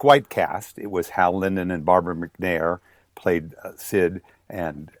black-white cast. It was Hal Linden and Barbara McNair played Sid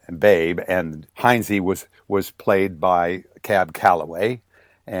and Babe, and Heinze was played by Cab Calloway,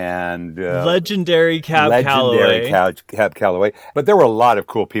 and legendary Cab Calloway. But there were a lot of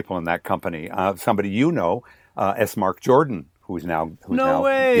cool people in that company. Somebody S. Mark Jordan, who's now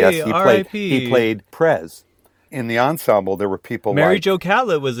way. Yes, R.I.P. he played Prez. In the ensemble, there were people Mary like Jo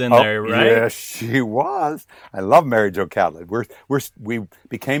Catlett was in there, right? Yes, she was. I love Mary Jo Catlett. We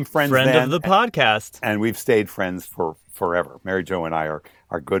became friends then. Friend of the podcast. And we've stayed friends for forever. Mary Jo and I are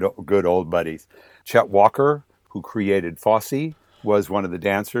good old buddies. Chet Walker, who created Fosse, was one of the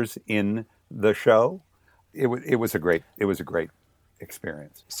dancers in the show. It was a great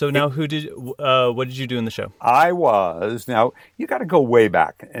experience. So now what did you do in the show? Now you got to go way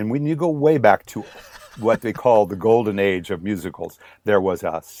back. And when you go way back to what they call the golden age of musicals, there was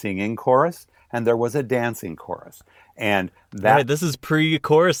a singing chorus and there was a dancing chorus. And that... Right, this is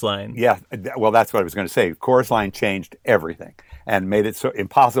pre-chorus line. Yeah, well, that's what I was going to say. Chorus line changed everything and made it so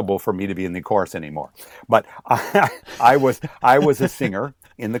impossible for me to be in the chorus anymore. But I was a singer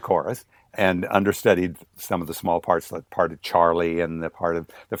in the chorus and understudied some of the small parts, the part of Charlie and the part of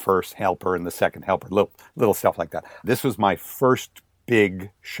the first helper and the second helper, little stuff like that. This was my first big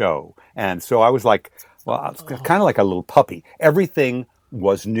show. And so I was like, I was kind of like a little puppy. Everything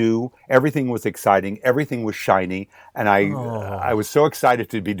was new. Everything was exciting. Everything was shiny. And I was so excited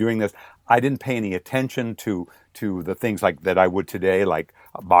to be doing this. I didn't pay any attention to the things like that I would today, like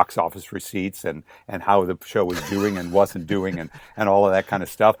box office receipts and how the show was doing and wasn't doing and all of that kind of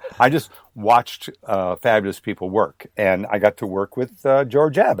stuff. I just watched fabulous people work, and I got to work with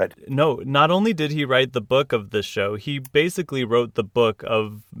George Abbott. No, not only did he write the book of this show, he basically wrote the book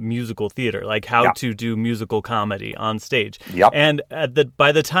of musical theater, like how to do musical comedy on stage. Yep. And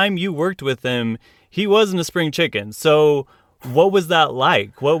by the time you worked with him, he wasn't a spring chicken. So what was that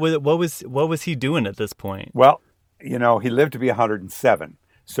like? What was he doing at this point? Well, he lived to be 107.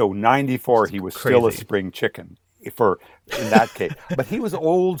 So 94, he was crazy. Still a spring chicken in that case. But he was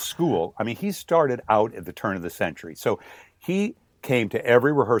old school. I mean, he started out at the turn of the century. So he came to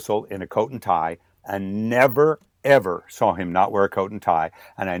every rehearsal in a coat and tie and never, ever saw him not wear a coat and tie.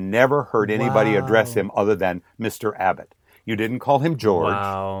 And I never heard anybody address him other than Mr. Abbott. You didn't call him George.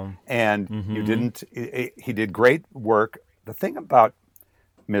 Wow. And you didn't, he did great work. The thing about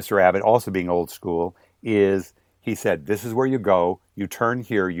Mr. Abbott also being old school is he said, this is where you go. You turn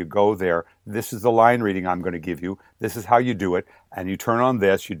here, you go there. This is the line reading I'm going to give you. This is how you do it. And you turn on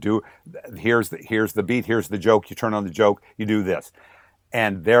this. You do, here's the beat. Here's the joke. You turn on the joke. You do this.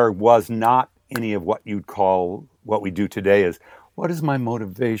 And there was not any of what you'd call, what we do today is, what is my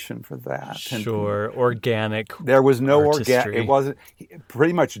motivation for that? Sure, organic. There was no artistry. It wasn't,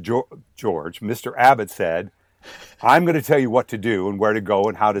 pretty much George, Mr. Abbott said, I'm going to tell you what to do and where to go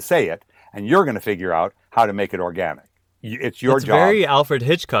and how to say it. And you're going to figure out how to make it organic. It's your job. It's very Alfred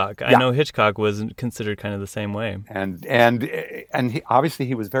Hitchcock. I know Hitchcock was considered kind of the same way. And he, obviously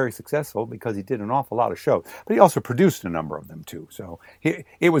he was very successful because he did an awful lot of shows. But he also produced a number of them too. So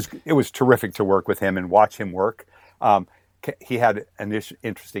it was terrific to work with him and watch him work. He had an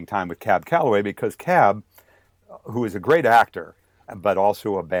interesting time with Cab Calloway because Cab, who is a great actor, but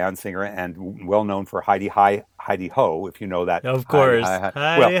also a band singer and well known for Heidi Ho, if you know that. Of course.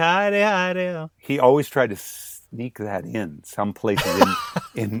 Heidi. He always tried to sneak that in some places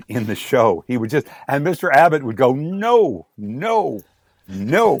in the show. He would just, and Mr. Abbott would go, no.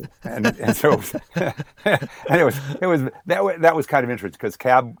 And so that was kind of interesting because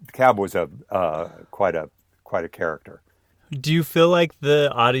Cab was quite a character. Do you feel like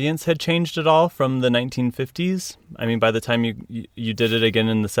the audience had changed at all from the 1950s? I mean, by the time you did it again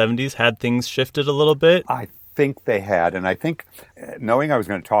in the 70s, had things shifted a little bit? I think they had, and I think knowing I was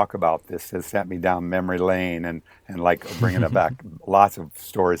going to talk about this has sent me down memory lane and like bringing it back lots of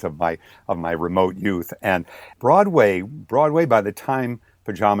stories of my remote youth. And Broadway by the time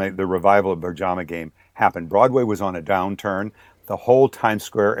the revival of Pajama Game happened, Broadway was on a downturn. The whole Times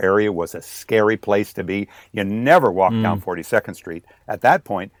Square area was a scary place to be. You never walked down 42nd Street. At that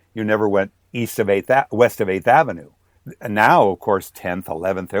point, you never went west of 8th Avenue. And now, of course, 10th,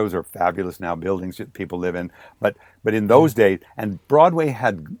 11th, those are fabulous now buildings that people live in. But in those days, and Broadway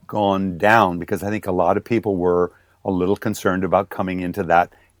had gone down because I think a lot of people were a little concerned about coming into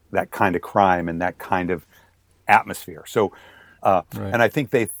that kind of crime and that kind of atmosphere. So, and I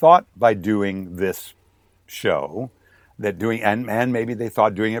think they thought by doing this show, and maybe they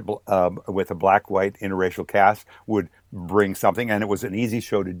thought doing it with a black-white interracial cast would bring something, and it was an easy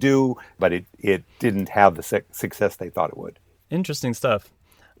show to do, but it didn't have the success they thought it would. Interesting stuff.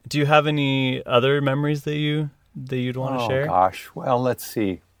 Do you have any other memories that you'd want to share? Oh gosh, well, let's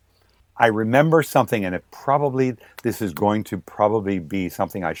see. I remember something, and this is going to probably be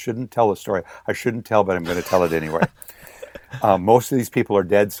something I shouldn't tell a story. I shouldn't tell, but I'm going to tell it anyway. Most of these people are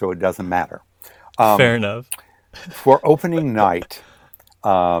dead, so it doesn't matter. Fair enough. For opening night,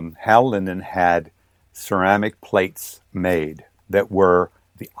 Hal Linden had ceramic plates made that were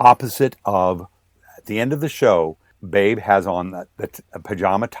the opposite of, at the end of the show, Babe has on the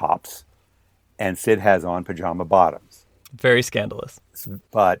pajama tops and Sid has on pajama bottoms. Very scandalous.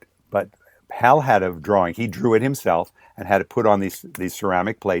 But Hal had a drawing. He drew it himself and had it put on these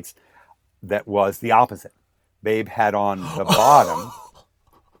ceramic plates that was the opposite. Babe had on the bottom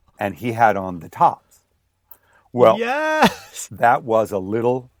and he had on the tops. Well, yes! That was a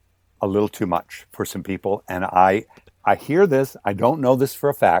little too much for some people. And I hear this, I don't know this for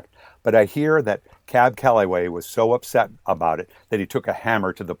a fact, but I hear that Cab Calloway was so upset about it that he took a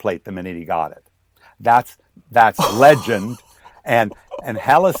hammer to the plate the minute he got it. That's legend. And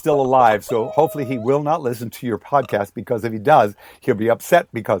Hal is still alive, so hopefully he will not listen to your podcast, because if he does, he'll be upset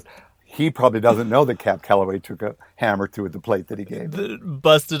because he probably doesn't know that Cab Calloway took a hammer to the plate that he gave.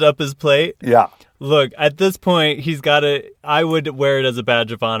 Busted up his plate? Yeah. Look, at this point, he's got it. I would wear it as a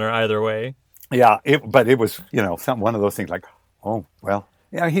badge of honor either way. Yeah, but it was, one of those things like, oh, well,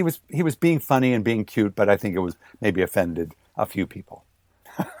 yeah, he was being funny and being cute, but I think it was maybe offended a few people.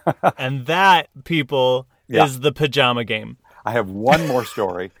 And that, people, is the Pajama Game. I have one more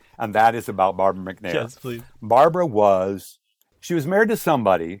story, and that is about Barbara McNair. Yes, please. Barbara was married to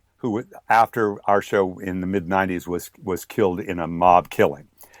somebody who, after our show in the mid-'90s, was killed in a mob killing.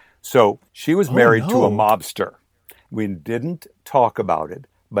 So she was married to a mobster. We didn't talk about it,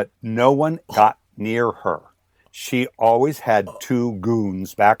 but no one got near her. She always had two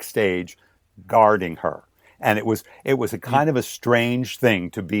goons backstage guarding her. And it was a kind of a strange thing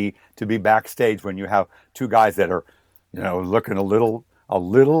to be backstage when you have two guys that are, looking a little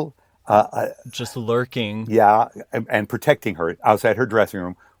just lurking. Yeah, and protecting her outside her dressing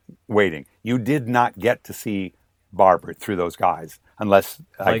room, waiting. You did not get to see Barbara through those guys unless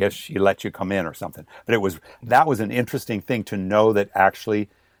I guess she let you come in or something. But that was an interesting thing to know that actually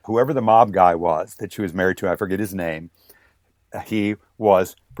whoever the mob guy was that she was married to, I forget his name, he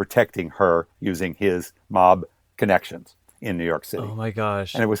was protecting her using his mob connections in New York City. Oh my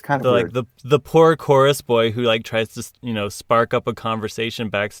gosh. And it was kind of weird. Like the poor chorus boy who tries to, spark up a conversation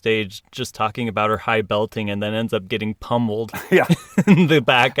backstage just talking about her high belting and then ends up getting pummeled in the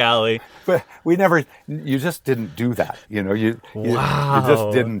back alley. But you just didn't do that. You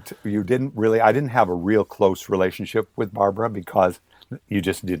didn't really, I didn't have a real close relationship with Barbara because you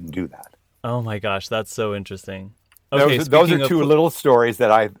just didn't do that. Oh my gosh, that's so interesting. Okay, those are two little stories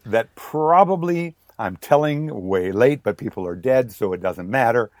that probably I'm telling way late, but people are dead, so it doesn't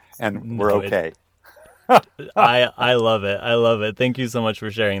matter, and we're okay. I love it. I love it. Thank you so much for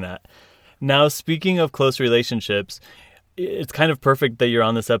sharing that. Now, speaking of close relationships, it's kind of perfect that you're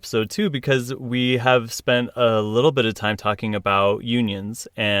on this episode too, because we have spent a little bit of time talking about unions,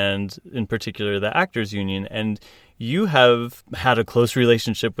 and in particular the Actors Union, and you have had a close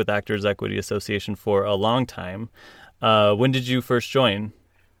relationship with Actors Equity Association for a long time. When did you first join?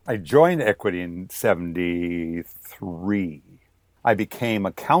 I joined Equity in 1973. I became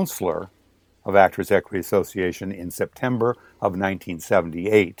a counselor of Actors Equity Association in September of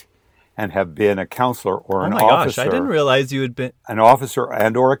 1978 and have been a counselor or an officer. Oh my gosh, I didn't realize you had been an officer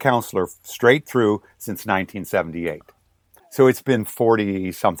and or a counselor straight through since 1978. So it's been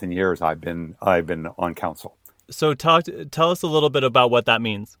 40-something years I've been on council. So tell us a little bit about what that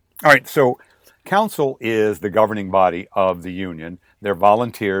means. All right, so council is the governing body of the union. They're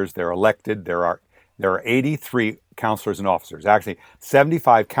volunteers, they're elected. There are 83 counselors and officers, actually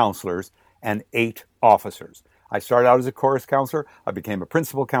 75 counselors and 8 officers. I started out as a chorus counselor, I became a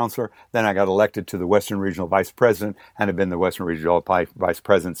principal counselor, then I got elected to the Western Regional Vice President and have been the Western Regional Vice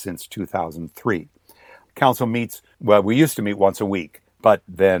President since 2003. Council meets, well, we used to meet once a week, but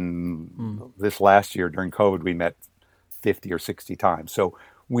then this last year during COVID, we met 50 or 60 times. So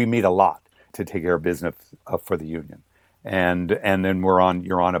we meet a lot to take care of business for the union. And then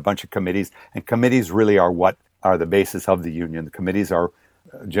you're on a bunch of committees, and committees really are what are the basis of the union. The committees are,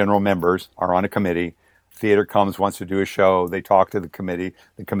 general members are on a committee. Theater comes, wants to do a show, they talk to the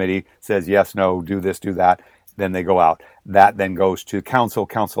committee says yes, no, do this, do that, then they go out. That then goes to council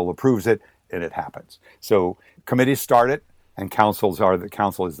approves it, and it happens. So committees start it, and council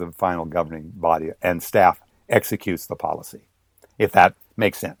is the final governing body, and staff executes the policy, if that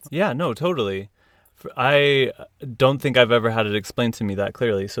makes sense. Yeah, no, totally. I don't think I've ever had it explained to me that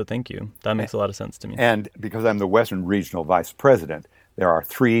clearly, so thank you. That makes a lot of sense to me. And because I'm the Western Regional Vice President, there are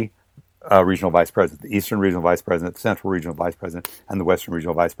 3 regional vice presidents: the Eastern Regional Vice President, the Central Regional Vice President, and the Western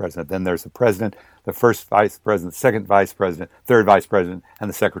Regional Vice President. Then there's the President, the First Vice President, Second Vice President, Third Vice President, and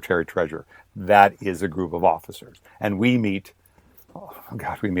the Secretary Treasurer. That is a group of officers. And we meet all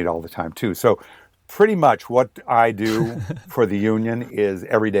the time too. So pretty much what I do for the union is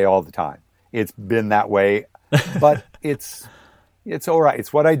every day, all the time. It's been that way, but it's all right.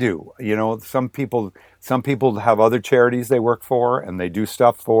 It's what I do. You know, some people have other charities they work for and they do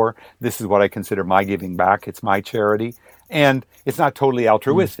stuff for. This is what I consider my giving back. It's my charity. And it's not totally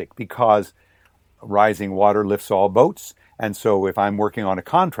altruistic because rising water lifts all boats. And so if I'm working on a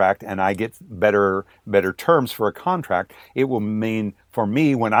contract and I get better terms for a contract, it will mean for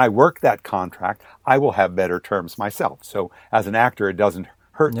me when I work that contract, I will have better terms myself. So as an actor, it doesn't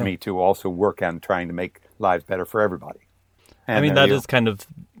hurt me to also work on trying to make lives better for everybody. And I mean, that is kind of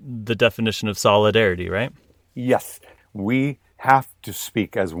the definition of solidarity, right? Yes. We have to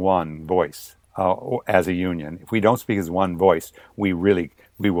speak as one voice as a union. If we don't speak as one voice, we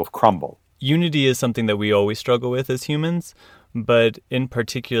will crumble. Unity is something that we always struggle with as humans, but in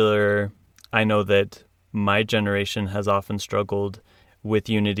particular, I know that my generation has often struggled with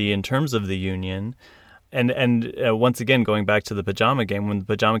unity in terms of the union. And once again, going back to the PAJAMA game, when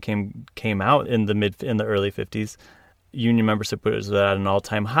the PAJAMA came out in the early 50s, union membership was at an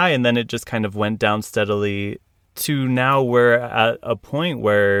all-time high, and then it just kind of went down steadily to now we're at a point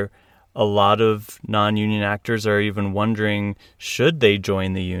where a lot of non-union actors are even wondering, should they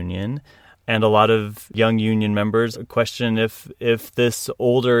join the union? And a lot of young union members question if this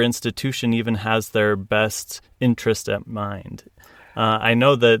older institution even has their best interest at mind. I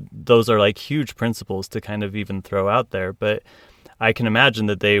know that those are like huge principles to kind of even throw out there, but I can imagine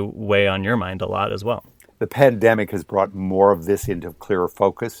that they weigh on your mind a lot as well. The pandemic has brought more of this into clearer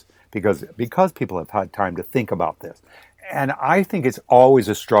focus because people have had time to think about this. And I think it's always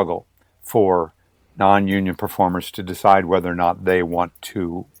a struggle for non-union performers to decide whether or not they want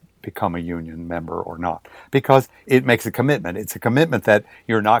to become a union member or not, because it makes a commitment. It's a commitment that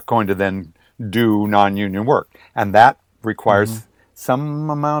you're not going to then do non-union work. And that requires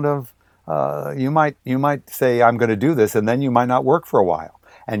some amount of, you might say, I'm going to do this, and then you might not work for a while.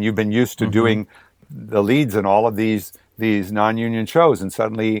 And you've been used to doing the leads in all of these non-union shows, and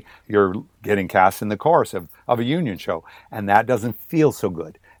suddenly you're getting cast in the chorus of a union show, and that doesn't feel so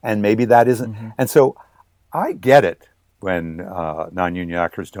good. And maybe that isn't. And so I get it when non-union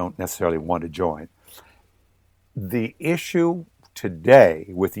actors don't necessarily want to join. The issue today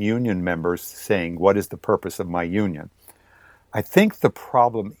with union members saying, what is the purpose of my union? I think the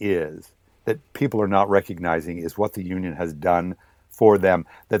problem is that people are not recognizing is what the union has done for them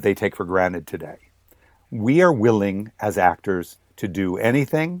that they take for granted today. We are willing as actors to do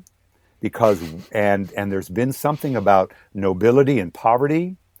anything because, and there's been something about nobility and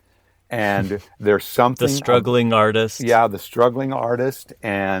poverty, and there's something... The struggling artist. Yeah, the struggling artist,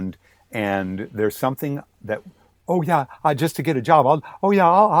 and there's something that, just to get a job,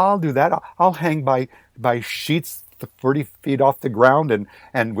 I'll do that. I'll hang by sheets 30 feet off the ground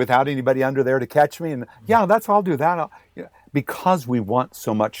and without anybody under there to catch me, and I'll do that. Because we want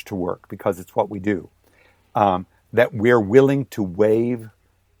so much to work, because it's what we do, that we're willing to waive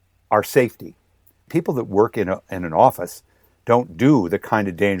our safety. People that work in an office don't do the kind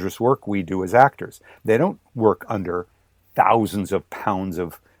of dangerous work we do as actors. They don't work under thousands of pounds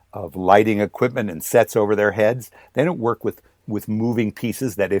of lighting equipment and sets over their heads. They don't work with moving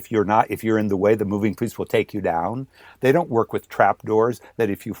pieces that if you're in the way, the moving piece will take you down. They don't work with trap doors that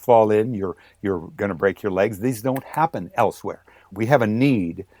if you fall in, you're going to break your legs. These don't happen elsewhere. We have a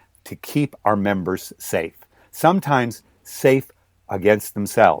need to keep our members safe, sometimes safe against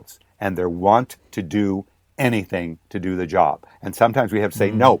themselves, and they want to do anything to do the job. And sometimes we have to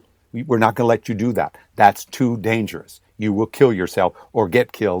say, no, we're not going to let you do that. That's too dangerous. You will kill yourself or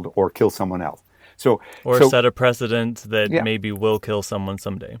get killed or kill someone else. So set a precedent that maybe will kill someone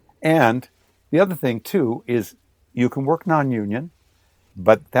someday. And the other thing, too, is you can work non-union,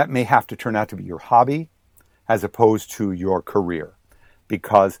 but that may have to turn out to be your hobby as opposed to your career,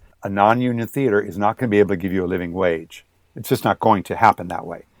 because a non-union theater is not going to be able to give you a living wage. It's just not going to happen that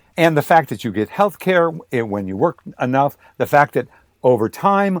way. And the fact that you get health care when you work enough, the fact that over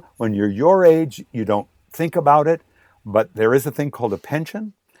time, when you're your age, you don't think about it, but there is a thing called a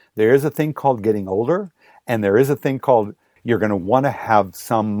pension. There is a thing called getting older, and there is a thing called you're going to want to have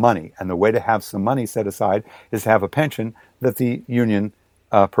some money. And the way to have some money set aside is to have a pension that the union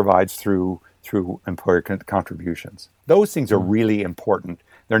provides through employer contributions. Those things are really important.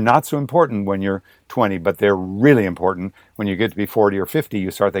 They're not so important when you're 20, but they're really important when you get to be 40 or 50.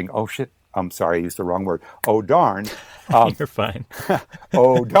 You start thinking, oh, shit, I'm sorry, I used the wrong word. Oh, darn. You're fine.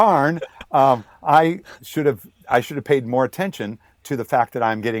 Oh, darn. I should have paid more attention to the fact that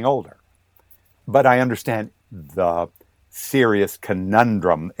I'm getting older. But I understand the serious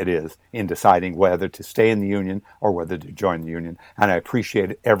conundrum it is in deciding whether to stay in the union or whether to join the union. And I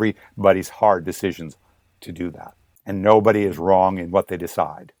appreciate everybody's hard decisions to do that. And nobody is wrong in what they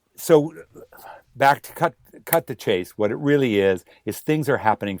decide. So back to cut the chase, what it really is things are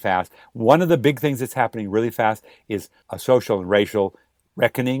happening fast. One of the big things that's happening really fast is a social and racial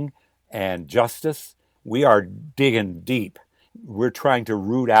reckoning and justice. We are digging deep. We're trying to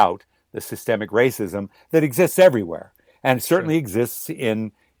root out the systemic racism that exists everywhere. And it certainly exists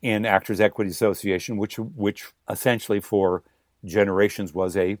in Actors Equity Association, which essentially for generations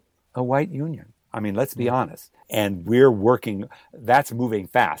was a white union. I mean, let's be honest. And we're working, that's moving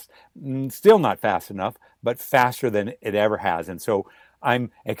fast. Still not fast enough, but faster than it ever has. And so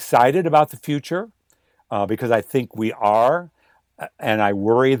I'm excited about the future because I think we are. And I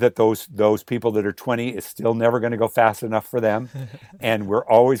worry that those people that are 20 is still never going to go fast enough for them. And we're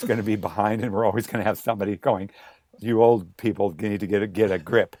always going to be behind, and we're always going to have somebody going, you old people need to get a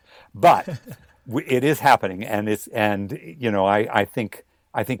grip. But it is happening, and I think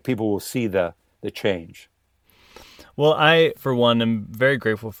people will see the change. Well, I, for one, am very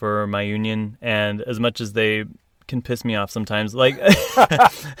grateful for my union, and as much as they can piss me off sometimes, like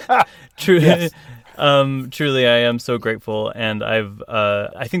truly, yes. Truly, I am so grateful, and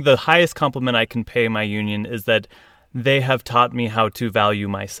I think the highest compliment I can pay my union is that they have taught me how to value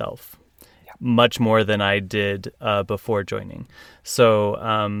myself much more than I did before joining. So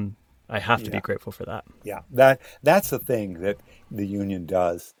I have to be grateful for that. Yeah, that's the thing that the union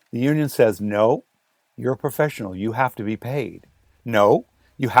does. The union says, no, you're a professional. You have to be paid. No,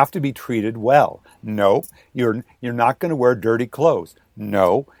 you have to be treated well. No, you're not going to wear dirty clothes.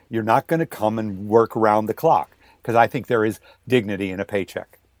 No, you're not going to come and work around the clock, because I think there is dignity in a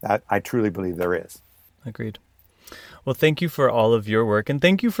paycheck. That I truly believe there is. Agreed. Well, thank you for all of your work, and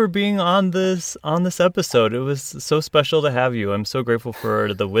thank you for being on this episode. It was so special to have you. I'm so grateful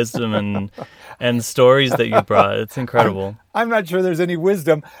for the wisdom and stories that you brought. It's incredible. I'm not sure there's any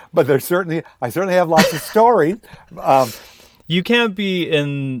wisdom, but I certainly have lots of stories. You can't be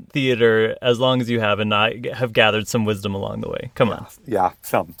in theater as long as you have and not have gathered some wisdom along the way. Come on. Yeah,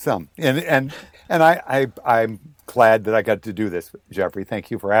 some. And I'm glad that I got to do this, Jeffrey.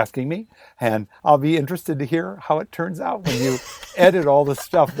 Thank you for asking me. And I'll be interested to hear how it turns out when you edit all the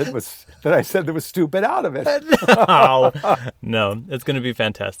stuff that I said that was stupid out of it. No, it's going to be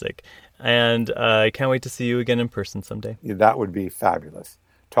fantastic. And I can't wait to see you again in person someday. Yeah, that would be fabulous.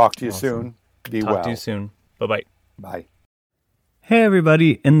 Talk to you soon. Be well. Talk to you soon. Bye-bye. Bye. Hey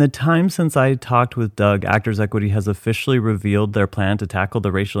everybody, in the time since I talked with Doug, Actors Equity has officially revealed their plan to tackle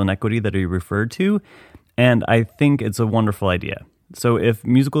the racial inequity that he referred to, and I think it's a wonderful idea. So if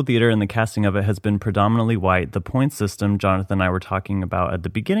musical theater and the casting of it has been predominantly white, the point system Jonathan and I were talking about at the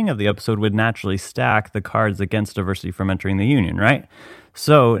beginning of the episode would naturally stack the cards against diversity from entering the union, right?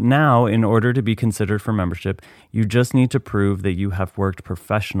 So now, in order to be considered for membership, you just need to prove that you have worked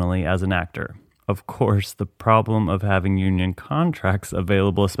professionally as an actor. Of course, the problem of having union contracts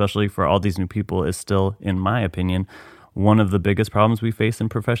available, especially for all these new people, is still, in my opinion, one of the biggest problems we face in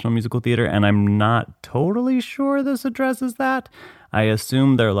professional musical theater, and I'm not totally sure this addresses that. I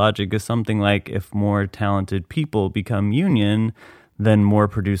assume their logic is something like if more talented people become union, then more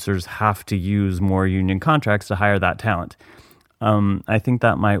producers have to use more union contracts to hire that talent. I think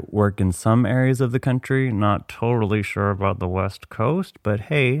that might work in some areas of the country. Not totally sure about the West Coast, but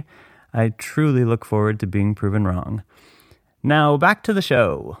hey, I truly look forward to being proven wrong. Now, back to the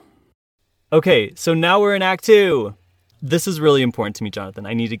show. Okay, so now we're in Act 2. This is really important to me, Jonathan.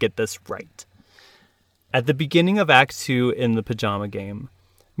 I need to get this right. At the beginning of Act 2 in the Pajama Game,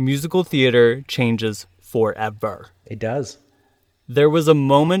 musical theater changes forever. It does. There was a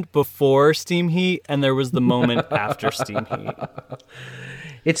moment before Steam Heat, and there was the moment after Steam Heat.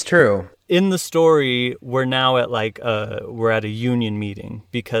 It's true. In the story, we're now at we're at a union meeting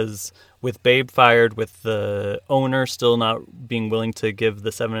because with Babe fired, with the owner still not being willing to give the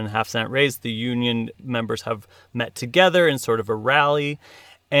 7.5 cent raise, the union members have met together in sort of a rally.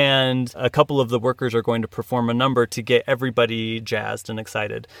 And a couple of the workers are going to perform a number to get everybody jazzed and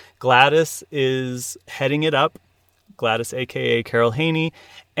excited. Gladys is heading it up. Gladys, a.k.a. Carol Haney,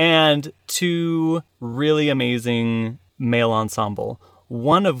 and two really amazing male ensemble,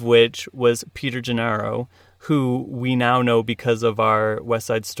 one of which was Peter Gennaro, who we now know because of our West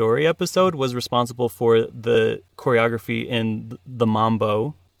Side Story episode was responsible for the choreography in The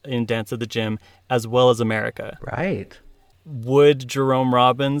Mambo in Dance at the Gym, as well as America. Right. Would Jerome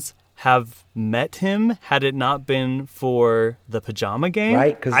Robbins have met him had it not been for the Pajama Game?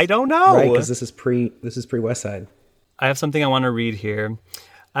 Right. I don't know. Right, because this is pre-West Side. I have something I want to read here.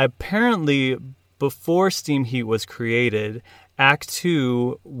 Apparently, before Steam Heat was created, Act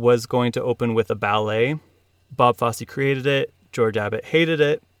 2 was going to open with a ballet. Bob Fosse created it. George Abbott hated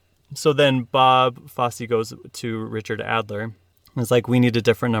it. So then Bob Fosse goes to Richard Adler and is like, we need a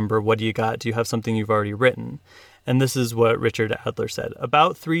different number. What do you got? Do you have something you've already written? And this is what Richard Adler said.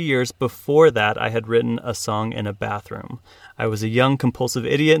 About 3 years before that, I had written a song in a bathroom. I was a young, compulsive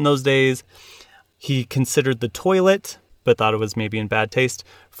idiot in those days. He considered the toilet, but thought it was maybe in bad taste.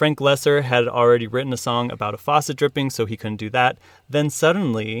 Frank Lesser had already written a song about a faucet dripping, so he couldn't do that. Then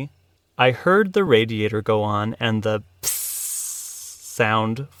suddenly, I heard the radiator go on, and the psss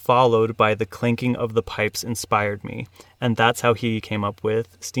sound followed by the clinking of the pipes inspired me. And that's how he came up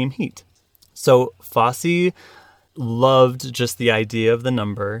with Steam Heat. So Fosse loved just the idea of the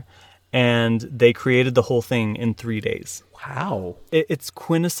number, and they created the whole thing in 3 days. Wow. It's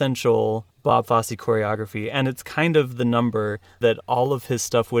quintessential Bob Fosse choreography, and it's kind of the number that all of his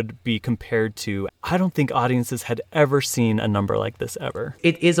stuff would be compared to. I don't think audiences had ever seen a number like this ever.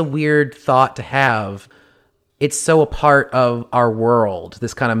 It is a weird thought to have. It's so a part of our world,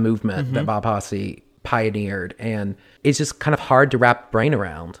 this kind of movement that Bob Fosse pioneered, and it's just kind of hard to wrap the brain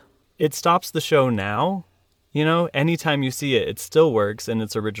around. It stops the show now. You know, anytime you see it, it still works in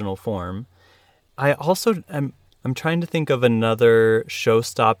its original form. I also I'm trying to think of another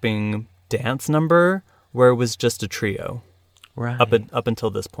show-stopping dance number where it was just a trio. Right. Up until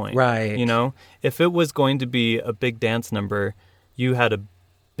this point. Right. You know, if it was going to be a big dance number, you had a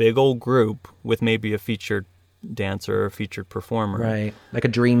big old group with maybe a featured dancer or a featured performer. Right. Like a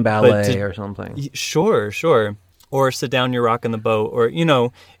dream ballet or something. Sure. Or Sit Down, You're Rockin' the Boat. Or, you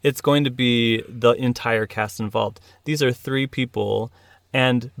know, it's going to be the entire cast involved. These are three people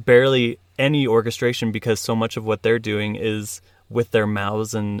and barely any orchestration because so much of what they're doing is with their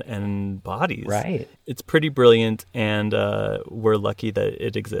mouths and bodies. Right. It's pretty brilliant, and we're lucky that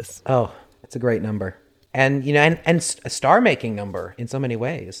it exists. Oh, it's a great number. And, you know, and a star-making number in so many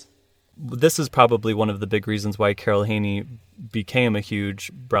ways. This is probably one of the big reasons why Carol Haney became a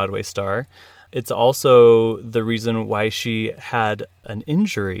huge Broadway star. It's also the reason why she had an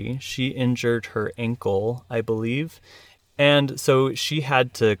injury. She injured her ankle, I believe. And so she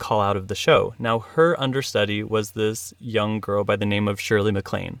had to call out of the show. Now, her understudy was this young girl by the name of Shirley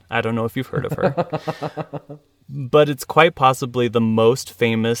MacLaine. I don't know if you've heard of her. But it's quite possibly the most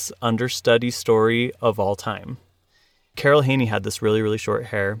famous understudy story of all time. Carol Haney had this really, really short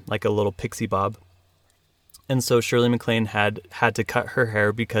hair, like a little pixie bob. And so Shirley MacLaine had to cut her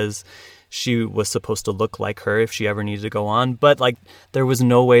hair because she was supposed to look like her if she ever needed to go on. But like there was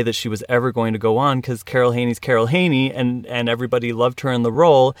no way that she was ever going to go on because Carol Haney's Carol Haney and everybody loved her in the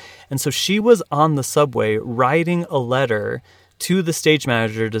role. And so she was on the subway writing a letter to the stage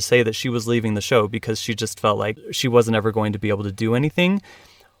manager to say that she was leaving the show because she just felt like she wasn't ever going to be able to do anything.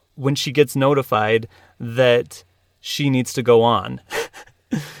 When she gets notified that she needs to go on.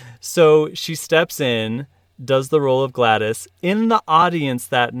 So she steps in, does the role of Gladys. In the audience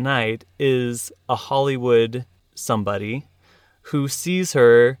that night is a Hollywood somebody who sees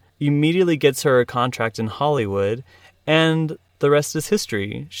her, immediately gets her a contract in Hollywood, And the rest is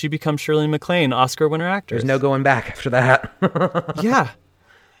history. She becomes Shirley MacLaine, Oscar winner actress. There's no going back after that. Yeah.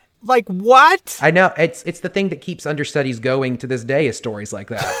 Like, what? I know. It's the thing that keeps understudies going to this day is stories like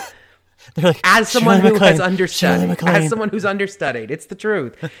that. They're like, as someone Shirley who MacLaine, has understudied, Shirley MacLaine. as someone who's understudied, it's the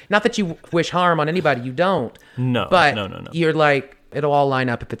truth. Not that you wish harm on anybody, you don't. No, but no. You're like, it'll all line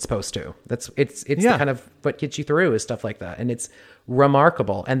up if it's supposed to. It's the kind of what gets you through is stuff like that, and it's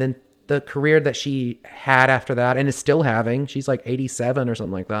remarkable. And then the career that she had after that, and is still having, she's like 87 or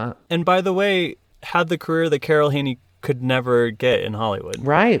something like that. And by the way, had the career that Carol Haney could never get in Hollywood.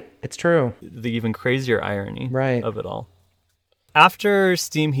 Right, it's true. The even crazier irony of it all. After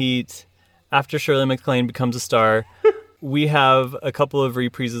Steam Heat, after Shirley MacLaine becomes a star, we have a couple of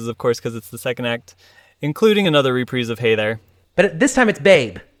reprises, of course, because it's the second act, including another reprise of Hey There. But this time it's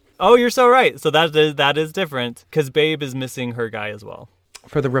Babe. Oh, you're so right. So that is different, because Babe is missing her guy as well.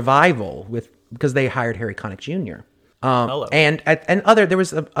 For the revival, because they hired Harry Connick Jr. Hello. And there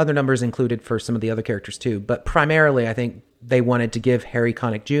was other numbers included for some of the other characters too, but primarily I think they wanted to give Harry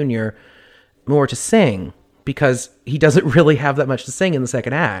Connick Jr. more to sing because he doesn't really have that much to sing in the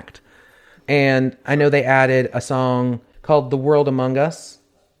second act. And I know they added a song called "The World Around Us,"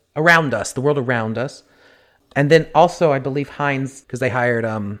 and then also I believe Hines, because they hired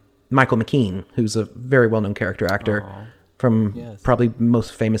Michael McKean, who's a very well-known character actor. Aww. From probably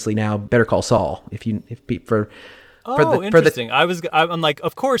most famously now Better Call Saul. Interesting. I'm like,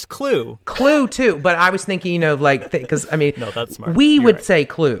 of course, Clue too. But I was thinking, because I mean, no, that's smart. We would say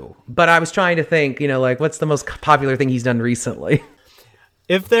Clue, but I was trying to think, what's the most popular thing he's done recently?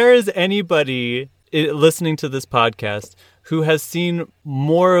 If there is anybody listening to this podcast who has seen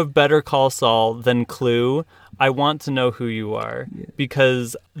more of Better Call Saul than Clue, I want to know who you are,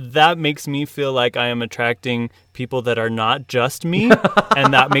 because that makes me feel like I am attracting people that are not just me,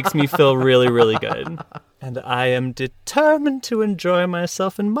 and that makes me feel really, really good. And I am determined to enjoy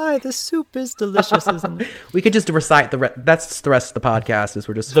myself, and the soup is delicious, isn't it? We could just recite that's the rest of the podcast. Is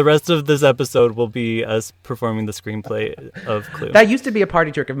we're just the rest of this episode will be us performing the screenplay of Clue. That used to be a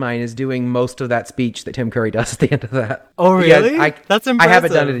party trick of mine, is doing most of that speech that Tim Curry does at the end of that. Oh, really? That's impressive. I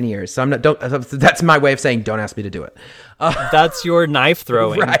haven't done it in years, so that's my way of saying don't ask me to do it. That's your knife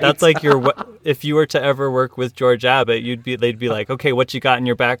throwing. Right. That's like if you were to ever work with George Abbott, they'd be like, okay, what you got in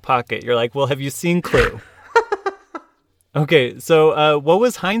your back pocket? You're like, well, have you seen Clue? Okay, so what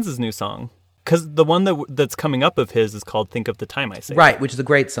was Hines' new song? Because the one that's coming up of his is called "Think of the Time I Saved." Right, which is a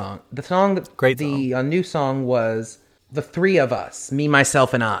great song. The song, the new song was "The Three of Us," Me,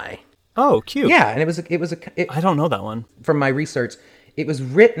 Myself, and I. Oh, cute. Yeah, and I don't know that one. From my research, it was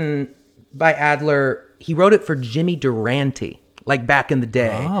written by Adler. He wrote it for Jimmy Durante, like back in the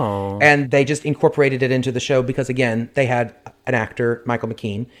day. Oh. And they just incorporated it into the show because, again, they had an actor, Michael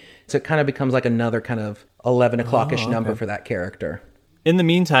McKean. So it kind of becomes like another kind of 11 o'clock-ish number for that character. In the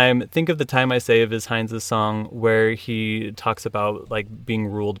meantime, Think of the Time I Save is Hines' song where he talks about like being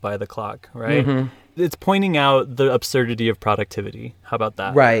ruled by the clock, right? Mm-hmm. It's pointing out the absurdity of productivity. How about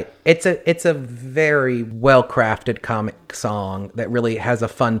that? Right. It's a very well-crafted comic song that really has a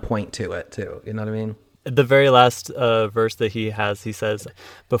fun point to it, too. You know what I mean? The very last verse that he has, he says,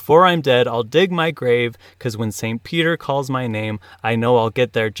 "Before I'm dead, I'll dig my grave, because when St. Peter calls my name, I know I'll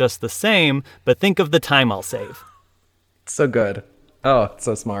get there just the same, but think of the time I'll save." So good. Oh, it's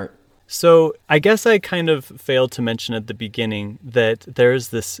so smart. So I guess I kind of failed to mention at the beginning that there's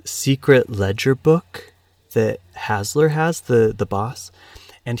this secret ledger book that Hasler has, the boss,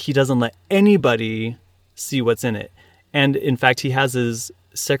 and he doesn't let anybody see what's in it. And in fact, he has his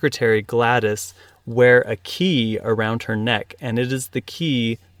secretary, Gladys, wear a key around her neck, and it is the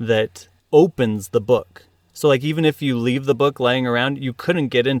key that opens the book. So like even if you leave the book laying around, you couldn't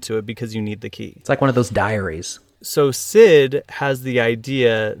get into it because you need the key. It's like one of those diaries. So Sid has the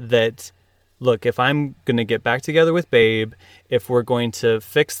idea that, look, if I'm going to get back together with Babe, if we're going to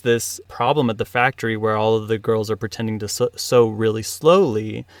fix this problem at the factory where all of the girls are pretending to sew really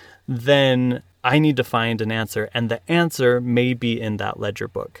slowly, then I need to find an answer. And the answer may be in that ledger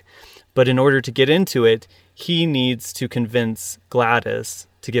book. But in order to get into it, he needs to convince Gladys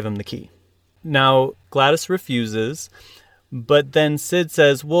to give him the key. Now, Gladys refuses, but then Sid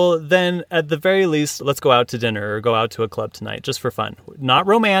says, well, then at the very least, let's go out to dinner or go out to a club tonight just for fun. Not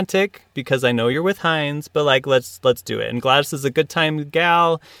romantic, because I know you're with Hines, but like, let's do it. And Gladys is a good time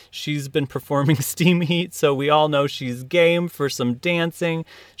gal. She's been performing Steam Heat, so we all know she's game for some dancing.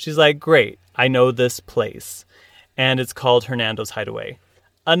 She's like, great, I know this place. And it's called Hernando's Hideaway.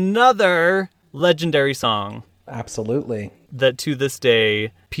 Another legendary song. Absolutely. That to this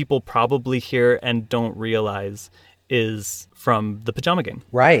day, people probably hear and don't realize is from the Pajama Game.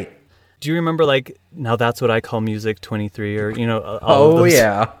 Right. Do you remember, like, Now That's What I Call Music 23, or, you know, all of those?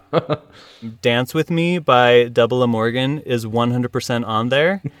 Yeah. Dance With Me by Double A Morgan is 100% on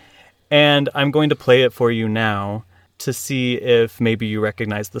there. And I'm going to play it for you now to see if maybe you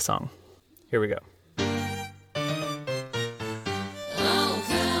recognize the song. Here we go.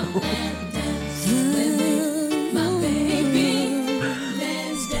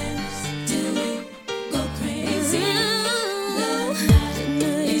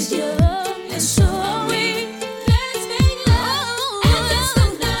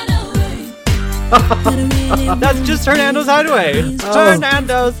 That's just Hernando's Hideaway.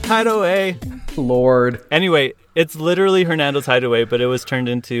 Hernando's Hideaway. Lord. Anyway, it's literally Hernando's Hideaway, but it was turned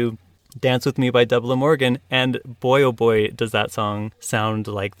into Dance With Me by Double A Morgan, and boy, oh boy, does that song sound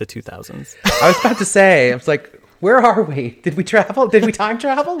like the 2000s. I was about to say, I was like, where are we? Did we travel? Did we time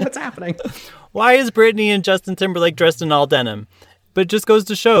travel? What's happening? Why is Britney and Justin Timberlake dressed in all denim? But it just goes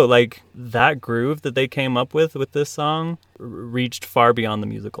to show, like, that groove that they came up with this song reached far beyond the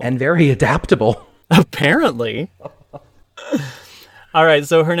musical. And very adaptable. Apparently. All right,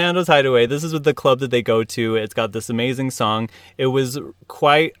 so Hernando's Hideaway, this is the club that they go to. It's got this amazing song. It was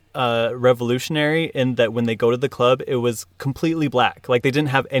quite revolutionary in that when they go to the club, it was completely black. Like, they didn't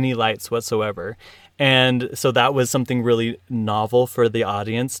have any lights whatsoever. And so that was something really novel for the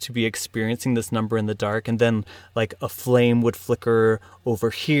audience to be experiencing this number in the dark. And then, like, a flame would flicker over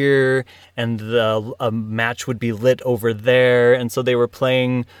here and a match would be lit over there. And so they were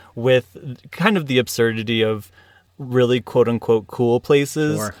playing with kind of the absurdity of really quote unquote cool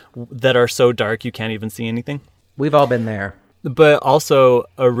places that are so dark you can't even see anything. We've all been there. But also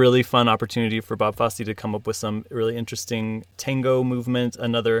a really fun opportunity for Bob Fosse to come up with some really interesting tango movement,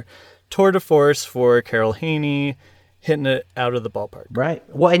 another tour de force for Carol Haney, hitting it out of the ballpark. Right.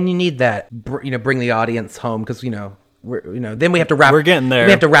 Well, and you need that, bring the audience home because, then we have to wrap. We're getting there.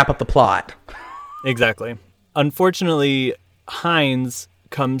 We have to wrap up the plot. Exactly. Unfortunately, Hines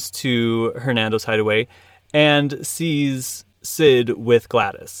comes to Hernando's Hideaway and sees Sid with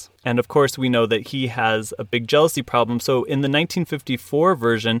Gladys. And of course, we know that he has a big jealousy problem. So in the 1954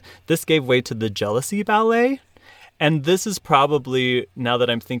 version, this gave way to the Jealousy Ballet. And this is probably, now that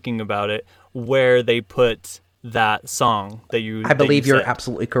I'm thinking about it, where they put that song that you I believe you're said.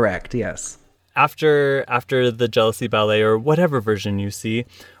 Absolutely correct, yes. After the Jealousy Ballet, or whatever version you see,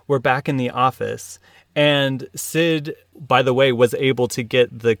 we're back in the office. And Sid, by the way, was able to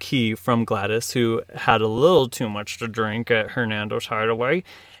get the key from Gladys, who had a little too much to drink at Hernando's Hideaway.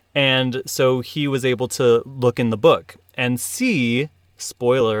 And so he was able to look in the book and see,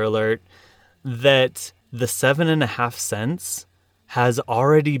 spoiler alert, that the 7.5 cents has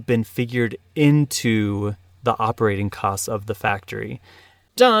already been figured into the operating costs of the factory.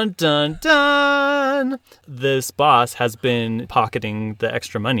 Dun, dun, dun! This boss has been pocketing the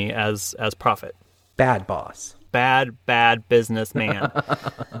extra money as profit. Bad boss. Bad businessman.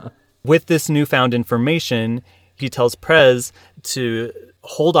 With this newfound information, he tells Prez to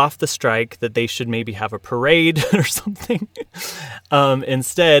hold off the strike, that they should maybe have a parade or something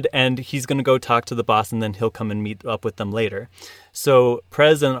instead, and he's going to go talk to the boss, and then he'll come and meet up with them later. So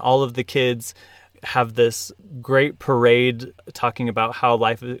Prez and all of the kids have this great parade talking about how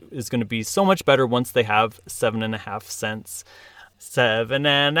life is going to be so much better once they have 7.5 cents.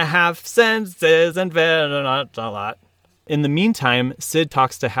 7.5 cents isn't very not a lot. In the meantime, Sid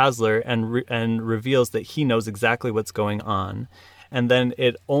talks to Hasler and reveals that he knows exactly what's going on. And then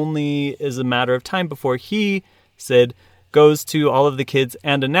it only is a matter of time before Sid, goes to all of the kids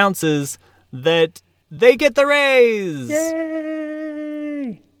and announces that they get the raise!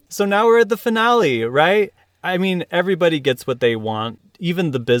 Yay! So now we're at the finale, right? I mean, everybody gets what they want.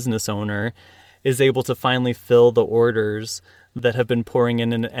 Even the business owner is able to finally fill the orders that have been pouring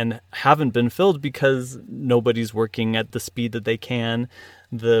in and haven't been filled because nobody's working at the speed that they can.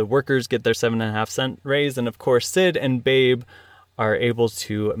 The workers get their 7.5 cent raise, and of course Sid and Babe are able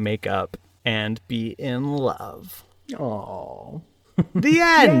to make up and be in love. Aww. The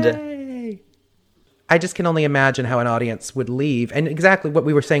end! Yay! I just can only imagine how an audience would leave. And exactly what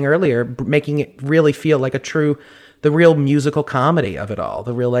we were saying earlier, making it really feel like the real musical comedy of it all.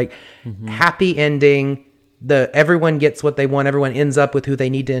 The real, happy ending. Everyone gets what they want. Everyone ends up with who they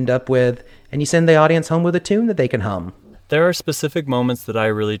need to end up with. And you send the audience home with a tune that they can hum. There are specific moments that I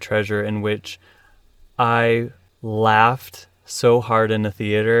really treasure in which I laughed so hard in a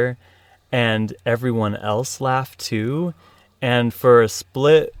theater and everyone else laughed too. And for a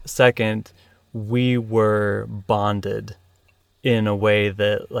split second, we were bonded in a way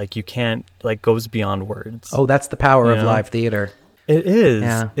that you can't, goes beyond words. Oh, that's the power of live theater. It is.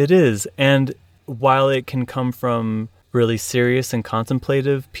 Yeah. It is. And while it can come from really serious and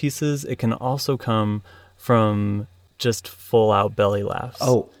contemplative pieces. It can also come from just full out belly laughs.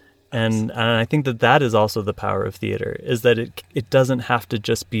 Oh, and I think that is also the power of theater, is that it doesn't have to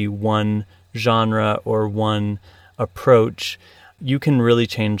just be one genre or one approach. You can really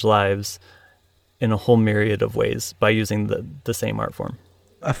change lives in a whole myriad of ways by using the same art form.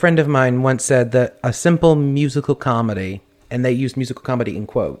 A friend of mine once said that a simple musical comedy, and they used musical comedy in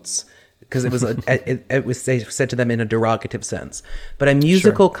quotes because it was said to them in a derogative sense, but a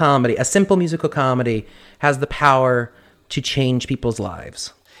musical comedy, a simple musical comedy, has the power to change people's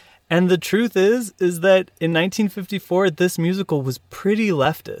lives. And the truth is that in 1954, this musical was pretty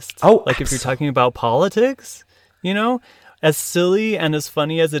leftist. Oh, like if you're talking about politics, as silly and as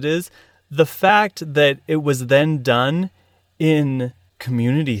funny as it is, the fact that it was then done in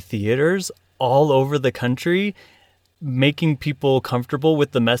community theaters all over the country, making people comfortable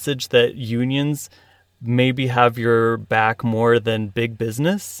with the message that unions maybe have your back more than big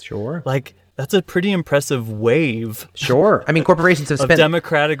business. Sure. Like, that's a pretty impressive wave. Sure. I mean, corporations have spent... of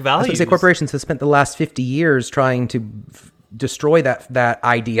democratic values. I was going to say, corporations have spent the last 50 years trying to destroy that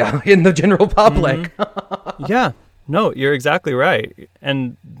idea in the general public. Mm-hmm. Yeah. No, you're exactly right.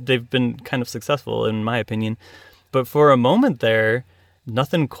 And they've been kind of successful, in my opinion. But for a moment there,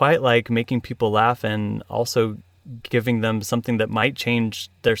 nothing quite like making people laugh and also giving them something that might change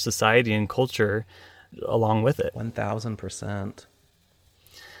their society and culture along with it. 1,000%.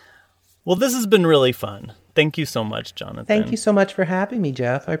 Well, this has been really fun. Thank you so much, Jonathan. Thank you so much for having me,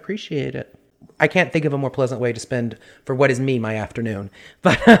 Jeff. I appreciate it. I can't think of a more pleasant way to spend, for what is me, my afternoon.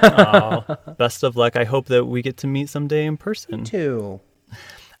 But best of luck. I hope that we get to meet someday in person. Me too.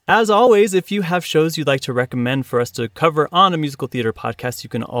 As always, if you have shows you'd like to recommend for us to cover on a musical theater podcast, you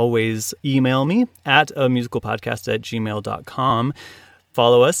can always email me at amusicalpodcast@gmail.com.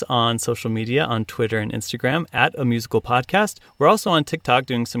 Follow us on social media on Twitter and Instagram at A Musical Podcast. We're also on TikTok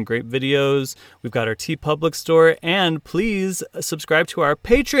doing some great videos. We've got our TeePublic store. And please subscribe to our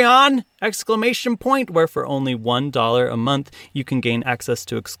Patreon, ! Where for only $1 a month, you can gain access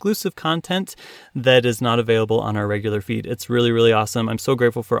to exclusive content that is not available on our regular feed. It's really, really awesome. I'm so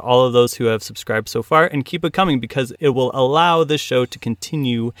grateful for all of those who have subscribed so far, and keep it coming because it will allow this show to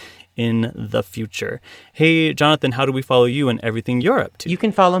continue in the future. Hey, Jonathan, how do we follow you and everything you're up to? You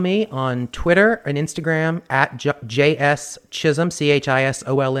can follow me on Twitter and Instagram at JS Chisolm,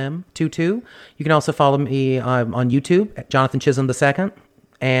 CHISOLM 22. You can also follow me on YouTube at Jonathan Chisolm II.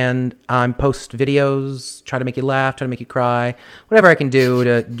 And I post videos, try to make you laugh, try to make you cry, whatever I can do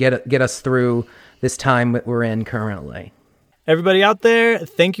to get us through this time that we're in currently. Everybody out there,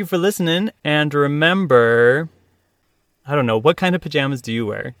 thank you for listening. And remember, I don't know, what kind of pajamas do you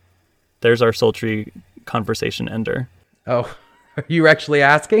wear? There's our sultry conversation ender. Oh, are you actually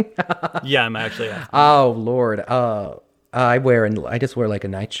asking? Yeah, I'm actually asking. Oh, Lord. I just wear like a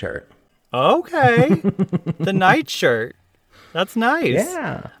nightshirt. Okay. The nightshirt. That's nice.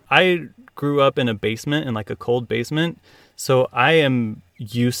 Yeah. I grew up in a basement, in like a cold basement, so I am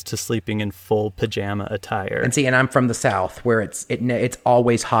used to sleeping in full pajama attire. And I'm from the South, where it's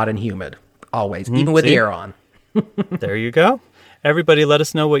always hot and humid. Always. Even with the air on. There you go. Everybody, let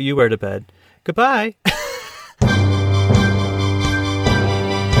us know what you wear to bed. Goodbye.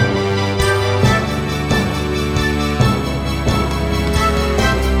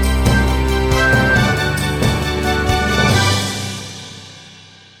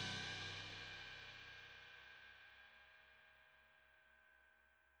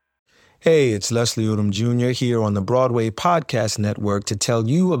 Hey, it's Leslie Odom Jr. here on the Broadway Podcast Network to tell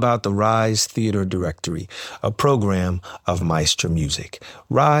you about the Rise Theater Directory, a program of Maestro Music.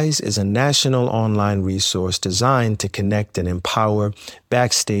 Rise is a national online resource designed to connect and empower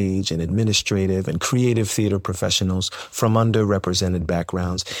backstage and administrative and creative theater professionals from underrepresented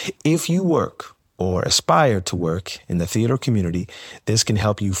backgrounds. If you work or aspire to work in the theater community, this can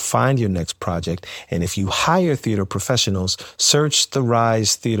help you find your next project. And if you hire theater professionals, search the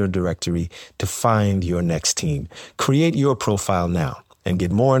Rise Theater Directory to find your next team. Create your profile now and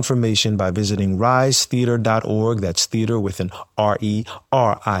get more information by visiting risetheater.org. That's theater with an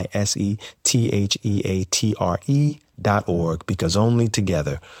RISETHEATRE.org, because only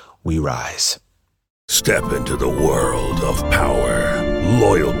together we rise. Step into the world of power,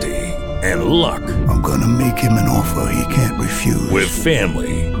 loyalty, and luck. I'm gonna make him an offer he can't refuse. With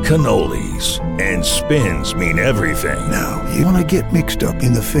family, cannolis, and spins mean everything. Now, you wanna get mixed up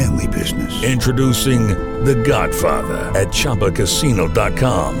in the family business. Introducing The Godfather at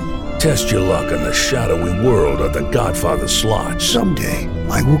ChumbaCasino.com. Test your luck in the shadowy world of The Godfather slot. Someday,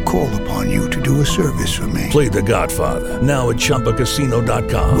 I will call upon you to do a service for me. Play The Godfather now at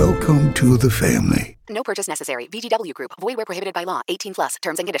ChumbaCasino.com. Welcome to the family. No purchase necessary. VGW Group. Void where prohibited by law. 18+.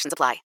 Terms and conditions apply.